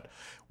with. But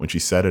when she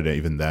said it,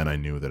 even then I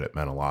knew that it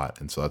meant a lot.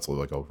 And so that's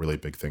like a really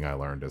big thing I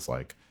learned is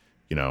like,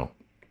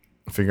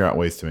 figure out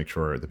ways to make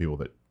sure the people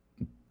that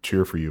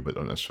cheer for you but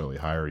don't necessarily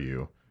hire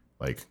you,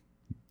 like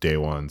day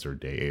ones or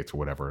day 8s or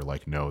whatever,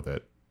 like know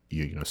that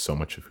you know so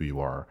much of who you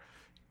are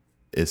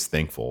is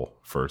thankful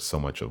for so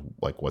much of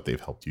like what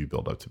they've helped you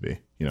build up to be.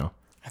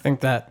 I think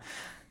that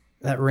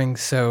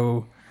rings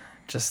so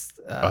just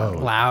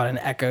loud and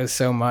echoes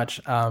so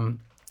much.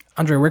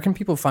 Andre, where can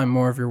people find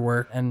more of your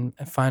work and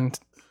find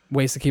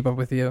ways to keep up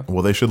with you?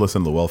 Well, they should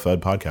listen to the Well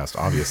Fed podcast,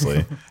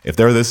 obviously. If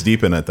they're this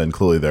deep in it, then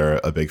clearly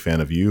they're a big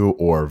fan of you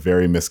or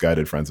very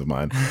misguided friends of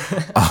mine.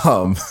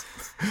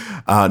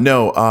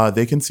 No,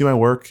 they can see my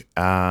work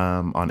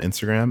on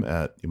Instagram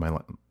at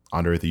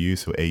Andre with a U,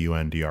 so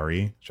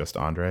Aundre, just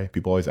Andre.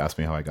 People always ask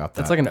me how I got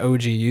that. That's like an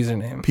OG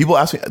username. People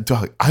ask me,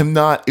 dog, I'm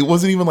not, it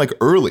wasn't even like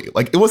early.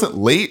 Like it wasn't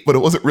late, but it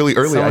wasn't really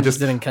early. Someone just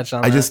didn't catch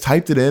on. I just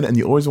typed it in, and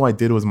the only reason why I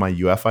did was my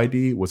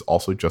UFID was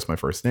also just my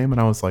first name. And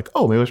I was like,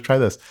 oh, maybe let's try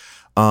this.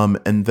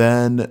 And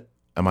then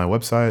at my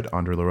website,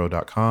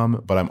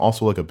 andreleroux.com, but I'm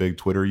also like a big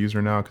Twitter user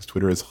now because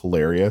Twitter is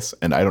hilarious.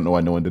 And I don't know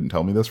why no one didn't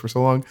tell me this for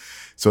so long.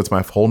 So it's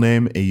my whole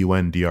name,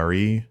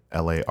 AundreLarrow,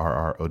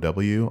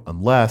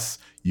 unless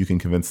you can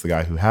convince the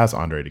guy who has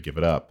Andre to give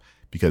it up,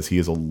 because he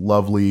is a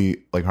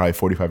lovely, like probably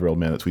 45-year-old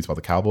man that tweets about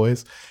the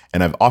Cowboys.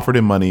 And I've offered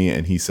him money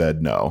and he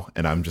said no.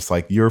 And I'm just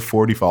like, your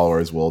 40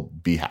 followers will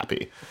be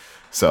happy.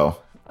 So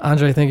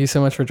Andre, thank you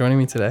so much for joining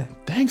me today.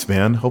 Thanks,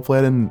 man. Hopefully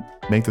I didn't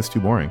make this too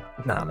boring.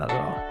 No, not at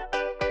all.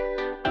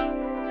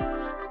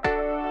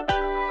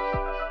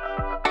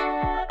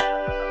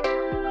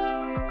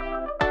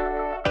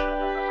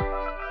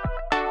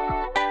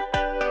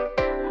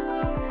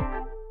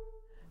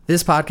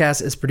 This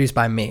podcast is produced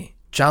by me,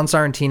 John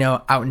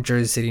Sarantino, out in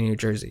Jersey City, New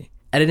Jersey.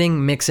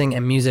 Editing, mixing,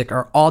 and music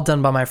are all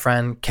done by my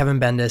friend Kevin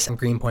Bendis in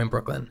Greenpoint,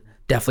 Brooklyn.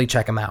 Definitely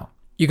check him out.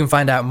 You can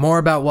find out more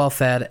about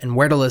WellFed and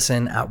where to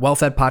listen at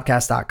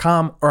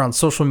wellfedpodcast.com or on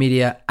social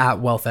media at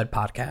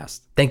WellFedPodcast.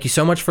 Thank you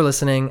so much for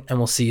listening, and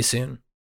we'll see you soon.